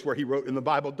another place where he wrote in the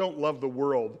Bible, don't love the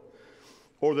world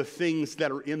or the things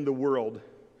that are in the world.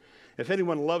 If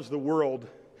anyone loves the world,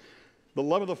 the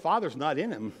love of the Father's not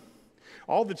in him.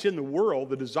 All that's in the world,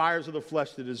 the desires of the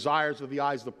flesh, the desires of the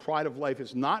eyes, the pride of life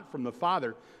is not from the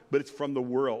Father, but it's from the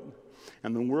world.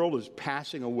 And the world is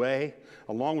passing away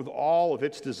along with all of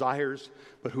its desires,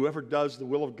 but whoever does the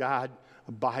will of God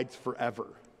abides forever.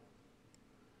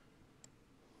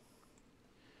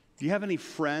 Do you have any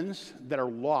friends that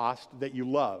are lost that you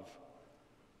love?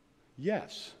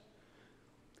 Yes.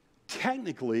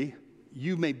 Technically,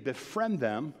 you may befriend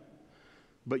them,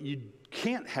 but you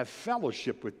can't have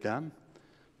fellowship with them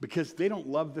because they don't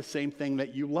love the same thing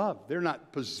that you love. They're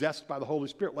not possessed by the Holy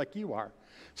Spirit like you are.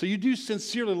 So you do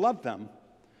sincerely love them,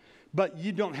 but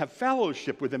you don't have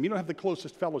fellowship with them. You don't have the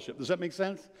closest fellowship. Does that make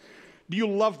sense? Do you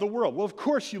love the world? Well, of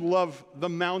course you love the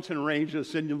mountain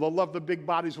ranges, and you love the big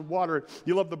bodies of water.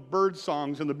 You love the bird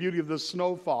songs and the beauty of the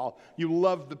snowfall. You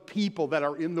love the people that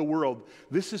are in the world.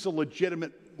 This is a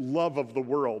legitimate love of the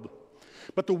world.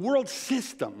 But the world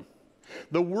system,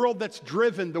 the world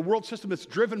system that's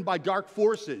driven by dark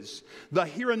forces, the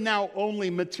here and now only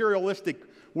materialistic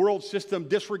world system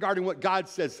disregarding what God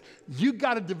says, you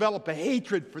got to develop a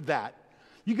hatred for that.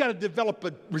 You got to develop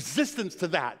a resistance to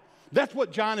that. That's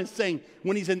what John is saying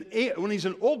when he's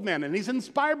an old man and he's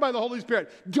inspired by the Holy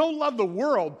Spirit. Don't love the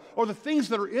world or the things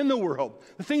that are in the world.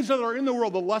 The things that are in the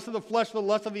world, the lust of the flesh, the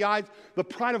lust of the eyes, the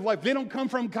pride of life, they don't come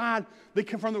from God. They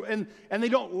come from and they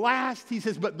don't last, he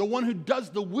says, but the one who does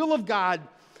the will of God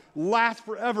lasts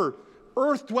forever.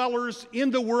 Earth dwellers in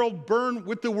the world burn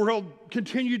with the world,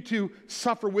 continue to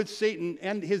suffer with Satan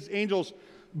and his angels.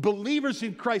 Believers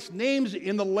in Christ, names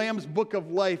in the Lamb's book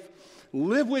of life,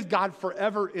 live with God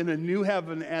forever in a new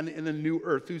heaven and in a new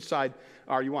earth. Whose side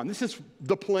are you on? This is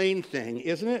the plain thing,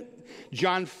 isn't it?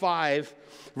 John 5,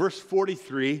 verse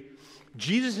 43,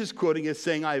 Jesus is quoting as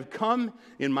saying, I have come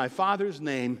in my Father's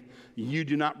name, you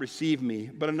do not receive me.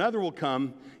 But another will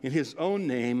come in his own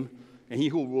name, and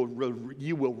you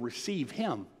will receive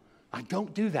him. I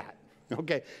don't do that.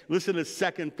 Okay, listen to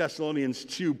 2 Thessalonians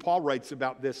 2. Paul writes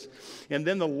about this. And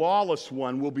then the lawless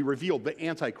one will be revealed, the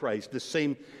Antichrist, the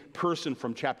same person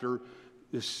from chapter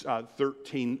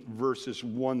 13, verses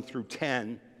 1 through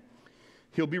 10.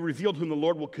 He'll be revealed whom the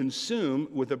Lord will consume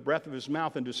with the breath of his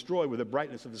mouth and destroy with the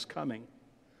brightness of his coming.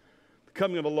 The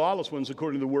coming of the lawless ones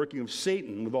according to the working of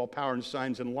Satan with all power and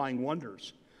signs and lying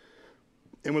wonders,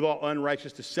 and with all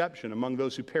unrighteous deception among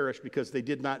those who perish because they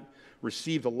did not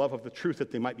receive the love of the truth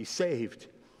that they might be saved.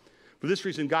 For this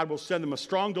reason, God will send them a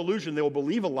strong delusion. They will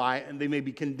believe a lie, and they may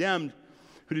be condemned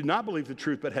who did not believe the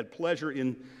truth but had pleasure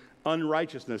in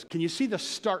unrighteousness. Can you see the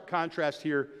stark contrast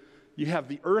here? You have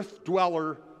the earth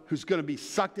dweller who's going to be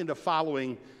sucked into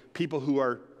following people who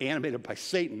are animated by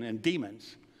Satan and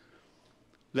demons,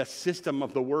 the system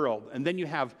of the world. And then you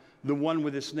have the one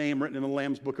with his name written in the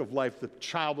Lamb's book of life, the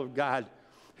child of God,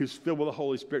 who's filled with the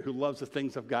Holy Spirit, who loves the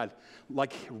things of God.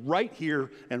 Like right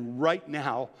here and right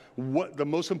now, what the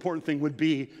most important thing would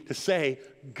be to say,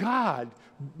 God,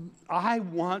 I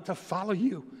want to follow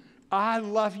you. I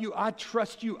love you. I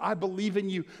trust you. I believe in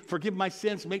you. Forgive my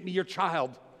sins. Make me your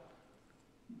child.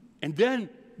 And then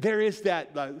there is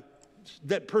that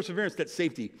perseverance, that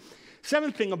safety.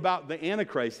 Seventh thing about the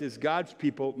Antichrist is God's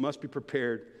people must be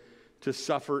prepared to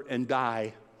suffer and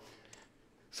die.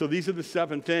 So these are the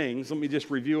 7 things. Let me just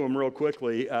review them real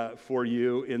quickly for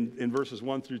you in verses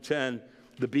 1 through 10.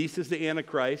 The beast is the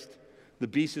Antichrist. The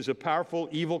beast is a powerful,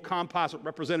 evil, composite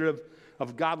representative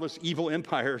of godless, evil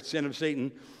empire, sin of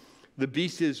Satan. The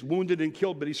beast is wounded and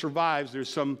killed, but he survives.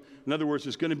 In other words,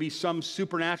 there's going to be some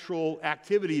supernatural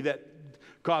activity that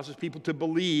causes people to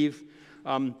believe.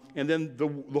 And then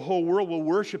the whole world will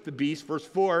worship the beast, verse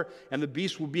 4, and the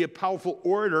beast will be a powerful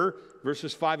orator,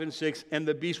 verses 5 and 6, and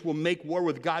the beast will make war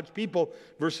with God's people,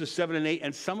 verses 7 and 8,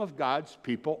 and some of God's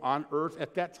people on earth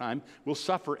at that time will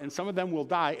suffer, and some of them will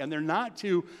die, and they're not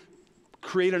to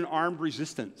create an armed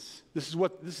resistance. This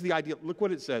is the idea. Look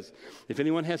what it says. If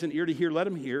anyone has an ear to hear, let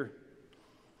him hear.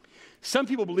 Some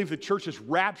people believe the church is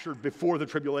raptured before the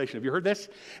tribulation. Have you heard this?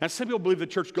 And some people believe the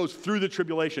church goes through the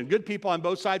tribulation. Good people on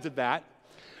both sides of that.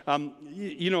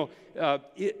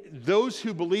 Those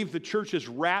who believe the church is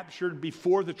raptured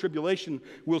before the tribulation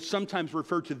will sometimes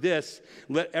refer to this.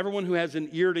 Let everyone who has an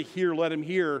ear to hear, let him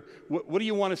hear. What do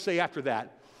you want to say after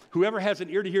that? Whoever has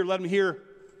an ear to hear, let him hear.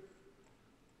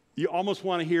 You almost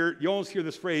hear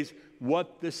this phrase,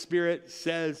 what the Spirit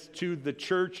says to the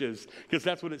churches, because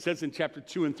that's what it says in chapter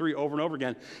 2 and 3 over and over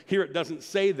again. Here it doesn't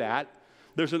say that.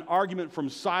 There's an argument from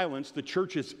silence. The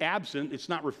church is absent. It's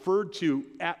not referred to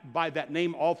by that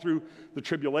name all through the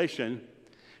tribulation.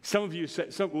 Some of you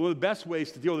said, one of the best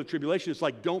ways to deal with the tribulation is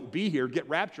like, don't be here, get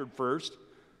raptured first.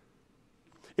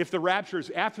 If the rapture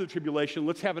is after the tribulation,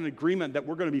 let's have an agreement that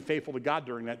we're going to be faithful to God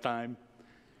during that time.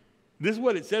 This is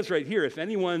what it says right here. If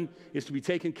anyone is to be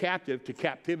taken captive, to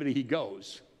captivity he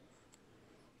goes.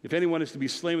 If anyone is to be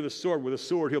slain with a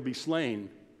sword he'll be slain.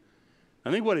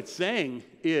 I think what it's saying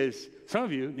is some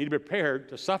of you need to be prepared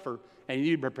to suffer and you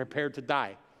need to be prepared to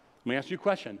die. Let me ask you a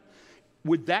question.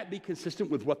 Would that be consistent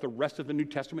with what the rest of the New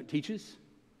Testament teaches?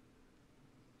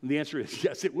 And the answer is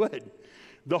yes, it would.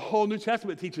 The whole New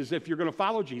Testament teaches if you're going to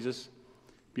follow Jesus,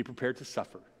 be prepared to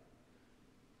suffer.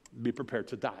 Be prepared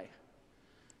to die.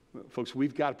 Folks,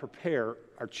 we've got to prepare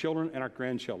our children and our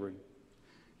grandchildren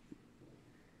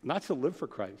not to live for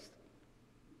Christ.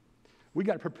 We've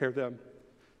got to prepare them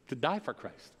to die for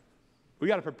Christ. We've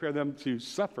got to prepare them to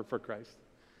suffer for Christ.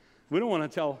 We don't want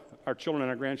to tell our children and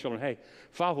our grandchildren, hey,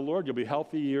 follow the Lord, you'll be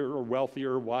healthier or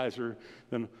wealthier or wiser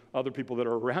than other people that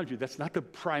are around you. That's not the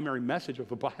primary message of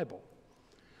the Bible.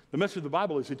 The message of the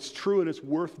Bible is it's true and it's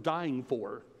worth dying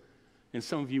for. And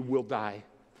some of you will die.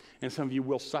 And some of you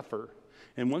will suffer.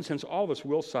 In one sense, all of us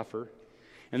will suffer.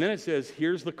 And then it says,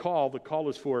 here's the call. The call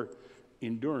is for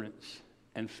endurance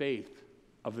and faith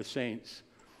of the saints.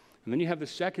 And then you have the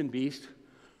second beast,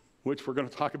 which we're going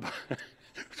to talk about.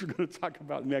 Which we're going to talk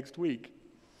about next week.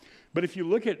 But if you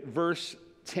look at verse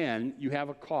 10, you have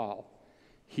a call.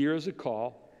 Here is a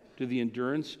call to the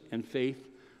endurance and faith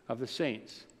of the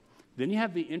saints. Then you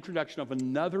have the introduction of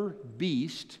another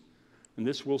beast, and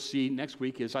this we'll see next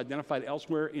week is identified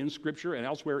elsewhere in Scripture and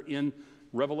elsewhere in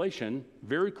Revelation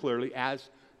very clearly as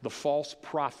the false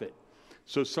prophet.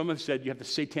 So some have said you have the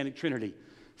satanic trinity,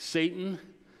 Satan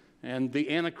and the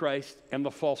Antichrist and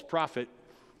the false prophet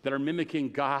that are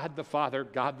mimicking God the Father,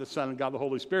 God the Son, and God the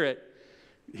Holy Spirit.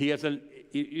 He has a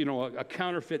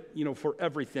counterfeit, for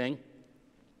everything.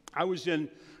 I was in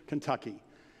Kentucky,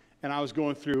 and I was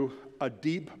going through a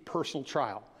deep personal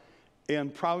trial,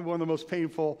 and probably one of the most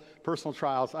painful personal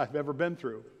trials I've ever been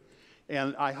through.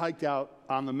 And I hiked out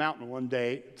on the mountain one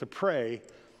day to pray,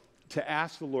 to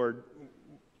ask the Lord,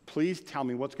 please tell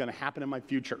me what's going to happen in my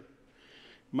future.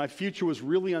 My future was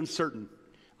really uncertain.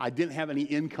 I didn't have any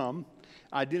income.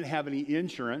 I didn't have any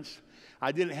insurance.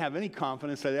 I didn't have any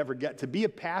confidence I'd ever get to be a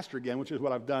pastor again, which is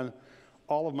what I've done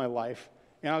all of my life.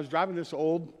 And I was driving this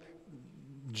old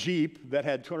Jeep that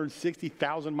had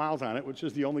 260,000 miles on it, which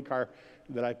is the only car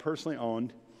that I personally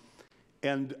owned.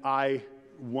 And I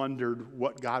wondered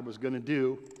what God was going to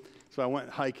do. So I went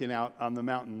hiking out on the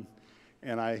mountain,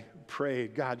 and I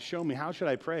prayed, God, show me, how should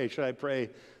I pray? Should I pray,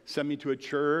 send me to a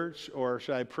church? Or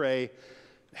should I pray,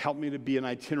 help me to be an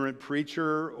itinerant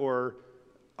preacher? Or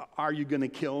are you going to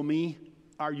kill me?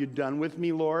 Are you done with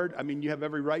me, Lord? I mean, you have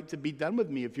every right to be done with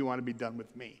me if you want to be done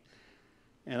with me.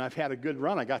 And I've had a good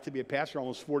run. I got to be a pastor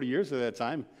almost 40 years at that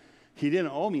time. He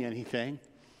didn't owe me anything.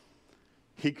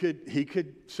 He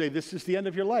could say, this is the end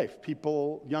of your life.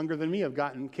 People younger than me have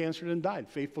gotten cancer and died,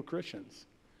 faithful Christians.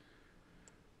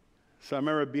 So I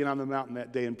remember being on the mountain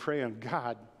that day and praying,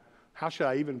 God, how should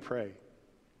I even pray?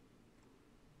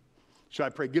 Should I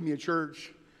pray, give me a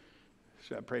church?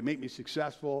 Should I pray, make me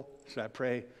successful? Should I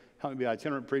pray, help me be an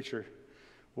itinerant preacher?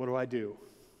 What do I do?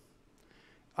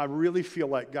 I really feel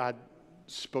like God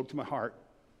spoke to my heart,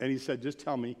 and he said, just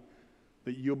tell me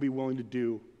that you'll be willing to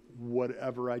do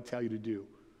whatever I tell you to do,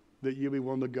 that you'll be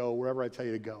willing to go wherever I tell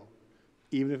you to go,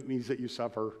 even if it means that you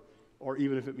suffer or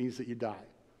even if it means that you die.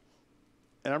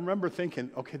 And I remember thinking,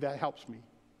 okay, that helps me,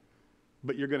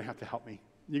 but you're going to have to help me.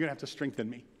 You're going to have to strengthen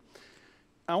me.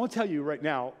 I want to tell you right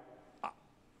now,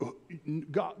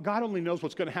 God only knows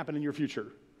what's going to happen in your future.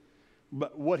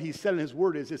 But what he said in his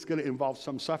word is it's going to involve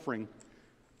some suffering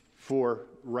for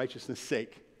righteousness'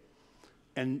 sake.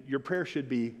 And your prayer should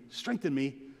be, strengthen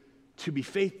me to be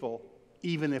faithful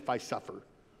even if I suffer.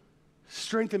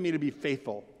 Strengthen me to be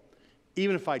faithful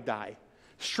even if I die.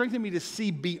 Strengthen me to see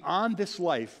beyond this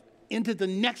life into the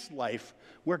next life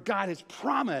where God has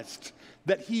promised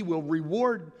that he will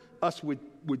reward us with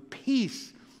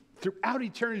peace throughout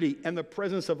eternity and the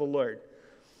presence of the Lord.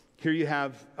 Here you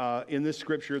have in this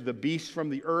scripture the beast from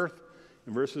the earth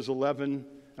in verses 11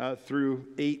 through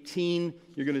 18.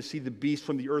 You're going to see the beast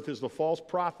from the earth is the false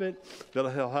prophet, that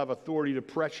he'll have authority to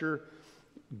pressure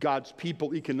God's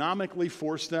people economically,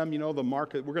 force them, the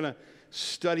market. We're going to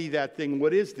study that thing.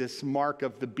 What is this mark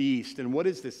of the beast? And what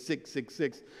is this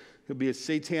 666? He'll be a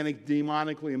satanic,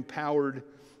 demonically empowered,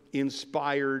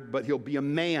 inspired, but he'll be a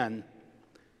man.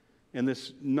 And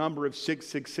this number of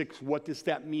 666, what does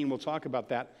that mean? We'll talk about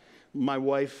that. my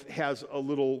wife has a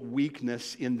little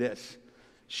weakness in this.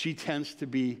 She tends to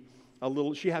be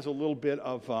she has a little bit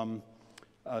of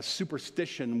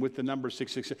superstition with the number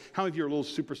 666. How many of you are a little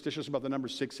superstitious about the number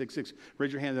 666?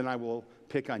 Raise your hand and I will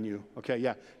pick on you. Okay,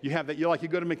 yeah. You have that. You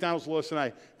go to McDonald's. Lois and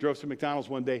I drove to McDonald's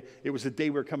one day. It was the day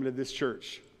we were coming to this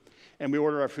church. And we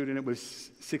ordered our food and it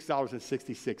was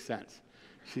 $6.66.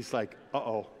 She's like,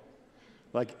 uh-oh.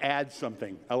 Like, add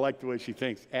something. I like the way she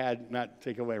thinks. Add, not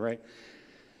take away, right?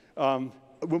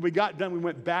 When we got done, we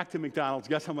went back to McDonald's.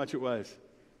 Guess how much it was?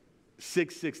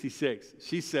 $6.66.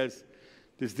 She says,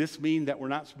 does this mean that we're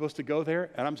not supposed to go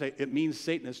there? And I'm saying, it means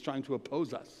Satan is trying to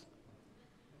oppose us.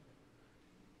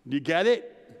 Do you get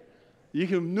it? You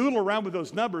can noodle around with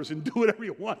those numbers and do whatever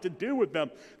you want to do with them.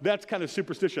 That's kind of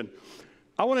superstition.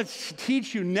 I want to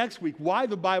teach you next week why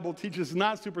the Bible teaches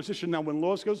not superstition. Now, when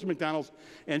Lois goes to McDonald's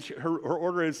and her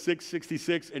order is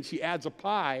 $6.66 and she adds a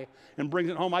pie and brings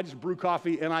it home, I just brew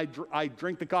coffee and I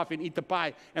drink the coffee and eat the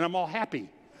pie and I'm all happy.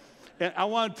 And I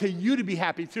want you to be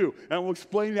happy too. And we'll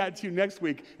explain that to you next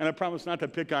week. And I promise not to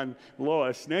pick on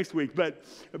Lois next week. But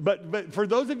for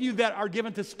those of you that are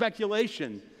given to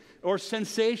speculation or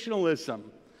sensationalism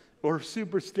or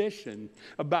superstition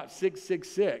about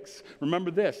 666, remember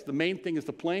this. The main thing is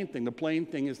the plain thing. The plain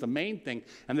thing is the main thing.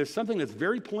 And there's something that's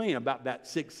very plain about that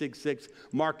 666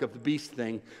 mark of the beast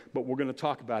thing. But we're going to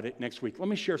talk about it next week. Let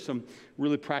me share some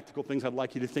really practical things I'd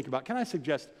like you to think about. Can I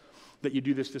suggest that you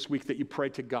do this week, that you pray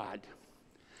to God?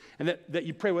 And that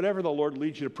you pray whatever the Lord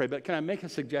leads you to pray. But can I make a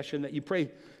suggestion that you pray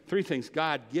three things?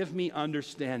 God, give me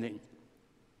understanding.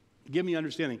 Give me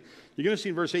understanding. You're going to see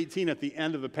in verse 18 at the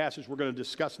end of the passage we're going to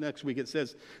discuss next week, it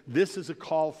says, this is a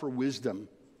call for wisdom.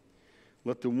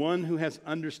 Let the one who has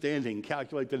understanding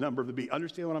calculate the number of the beast.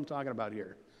 Understand what I'm talking about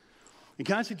here? And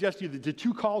can I suggest to you that the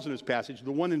two calls in this passage,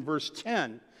 the one in verse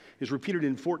 10 is repeated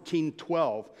in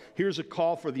 14:12. Here's a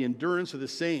call for the endurance of the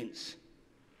saints.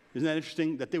 Isn't that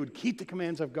interesting? That they would keep the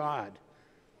commands of God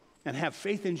and have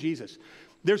faith in Jesus.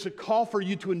 There's a call for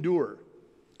you to endure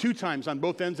 2 times on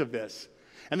both ends of this.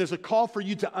 And there's a call for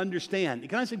you to understand.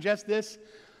 Can I suggest this?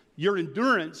 Your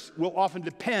endurance will often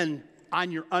depend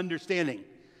on your understanding.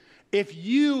 If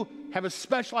you have a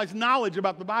specialized knowledge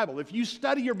about the Bible, if you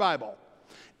study your Bible,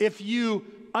 if you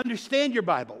understand your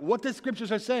Bible, what the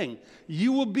scriptures are saying,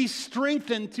 you will be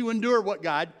strengthened to endure what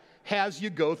God has you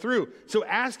go through. So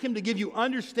ask him to give you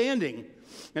understanding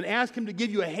and ask him to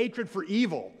give you a hatred for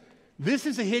evil. This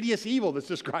is a hideous evil that's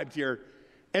described here,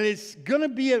 and it's going to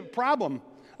be a problem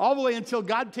all the way until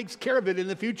God takes care of it in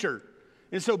the future.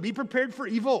 And so be prepared for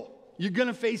evil. You're going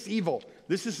to face evil.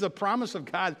 This is the promise of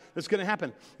God that's going to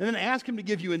happen. And then ask him to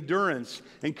give you endurance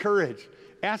and courage.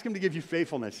 Ask him to give you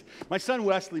faithfulness. My son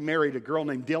Wesley married a girl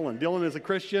named Dylan. Dylan is a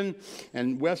Christian,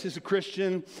 and Wes is a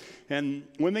Christian. And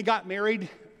when they got married,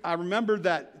 I remember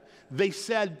that they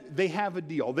said they have a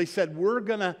deal. They said, we're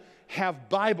going to have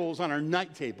Bibles on our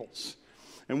night tables.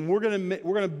 And we're going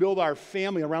to build our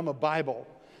family around the Bible.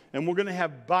 And we're going to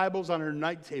have Bibles on our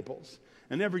night tables.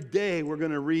 And every day we're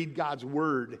going to read God's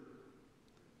Word.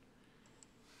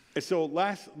 And so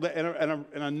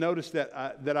I noticed that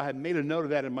I had made a note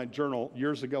of that in my journal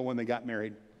years ago when they got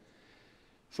married.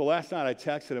 So last night I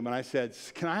texted him and I said,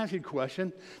 can I ask you a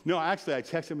question? No, actually I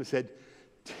texted him and said,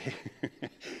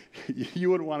 you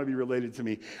wouldn't want to be related to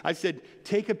me. I said,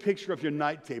 take a picture of your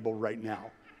night table right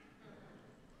now.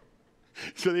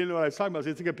 So they didn't know what I was talking about. So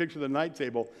I took a picture of the night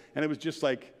table, and it was just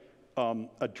like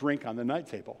a drink on the night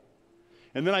table.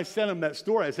 And then I sent him that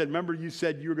story. I said, remember you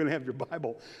said you were going to have your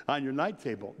Bible on your night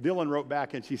table. Dylan wrote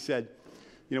back, and she said,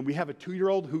 we have a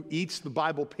 2-year-old who eats the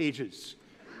Bible pages.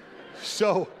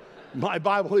 So my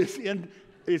Bible is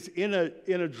in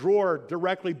a drawer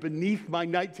directly beneath my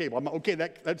night table. I'm okay,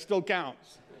 that still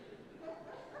counts.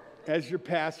 As your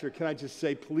pastor, can I just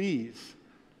say, please,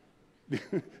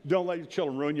 don't let your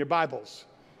children ruin your Bibles.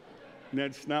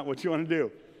 That's not what you want to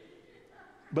do.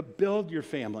 But build your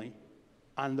family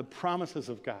on the promises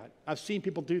of God. I've seen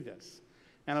people do this,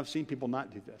 and I've seen people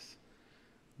not do this.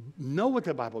 Know what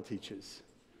the Bible teaches.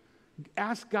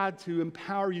 Ask God to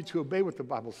empower you to obey what the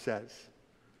Bible says.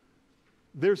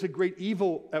 There's a great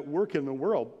evil at work in the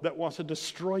world that wants to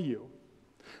destroy you.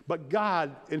 But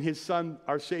God and his Son,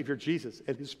 our Savior, Jesus,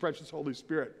 and his precious Holy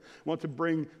Spirit want to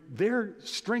bring their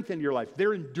strength into your life,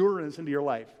 their endurance into your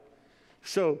life.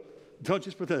 So don't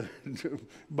just put the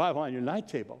Bible on your night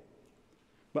table,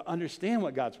 but understand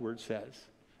what God's Word says.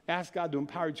 Ask God to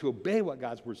empower you to obey what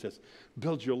God's Word says.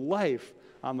 Build your life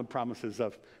on the promises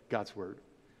of God's Word.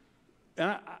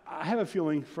 And I have a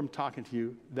feeling from talking to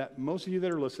you that most of you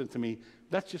that are listening to me,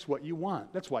 that's just what you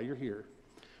want. That's why you're here.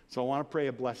 So I want to pray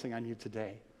a blessing on you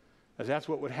today. as that's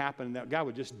what would happen, that God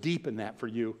would just deepen that for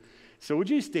you. So would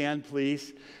you stand,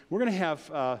 please? We're going to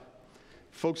have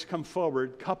folks come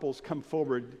forward, couples come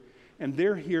forward, and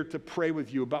they're here to pray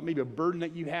with you about maybe a burden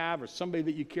that you have or somebody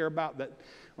that you care about, that,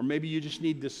 or maybe you just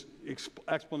need this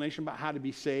explanation about how to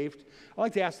be saved. I'd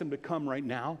like to ask them to come right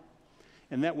now,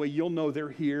 and that way you'll know they're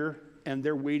here and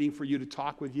they're waiting for you to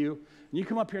talk with you. And you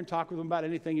come up here and talk with them about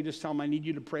anything. You just tell them, I need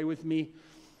you to pray with me.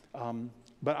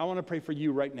 But I want to pray for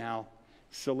you right now.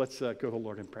 So let's go to the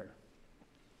Lord in prayer.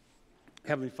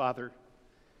 Heavenly Father,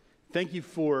 thank you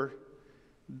for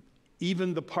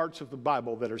even the parts of the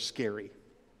Bible that are scary.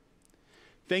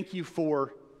 Thank you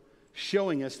for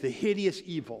showing us the hideous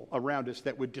evil around us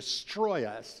that would destroy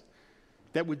us,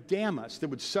 that would damn us, that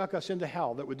would suck us into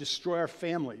hell, that would destroy our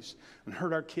families and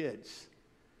hurt our kids,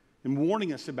 and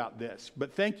warning us about this.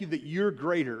 But thank you that you're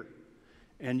greater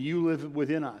and you live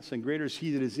within us, and greater is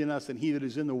he that is in us than he that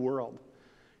is in the world.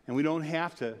 And we don't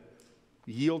have to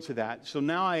yield to that. So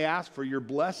now I ask for your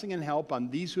blessing and help on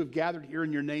these who have gathered here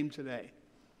in your name today.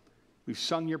 We've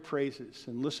sung your praises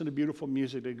and listened to beautiful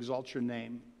music to exalt your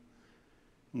name.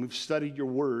 And we've studied your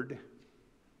word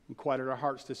and quieted our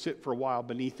hearts to sit for a while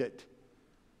beneath it.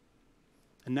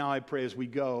 And now I pray as we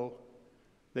go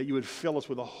that you would fill us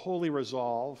with a holy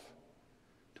resolve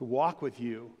to walk with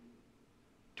you,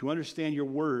 to understand your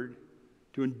word,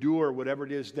 to endure whatever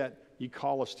it is that you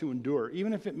call us to endure,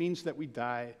 even if it means that we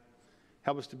die.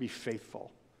 Help us to be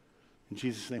faithful. In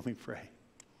Jesus' name we pray.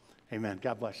 Amen.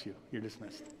 God bless you. You're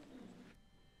dismissed.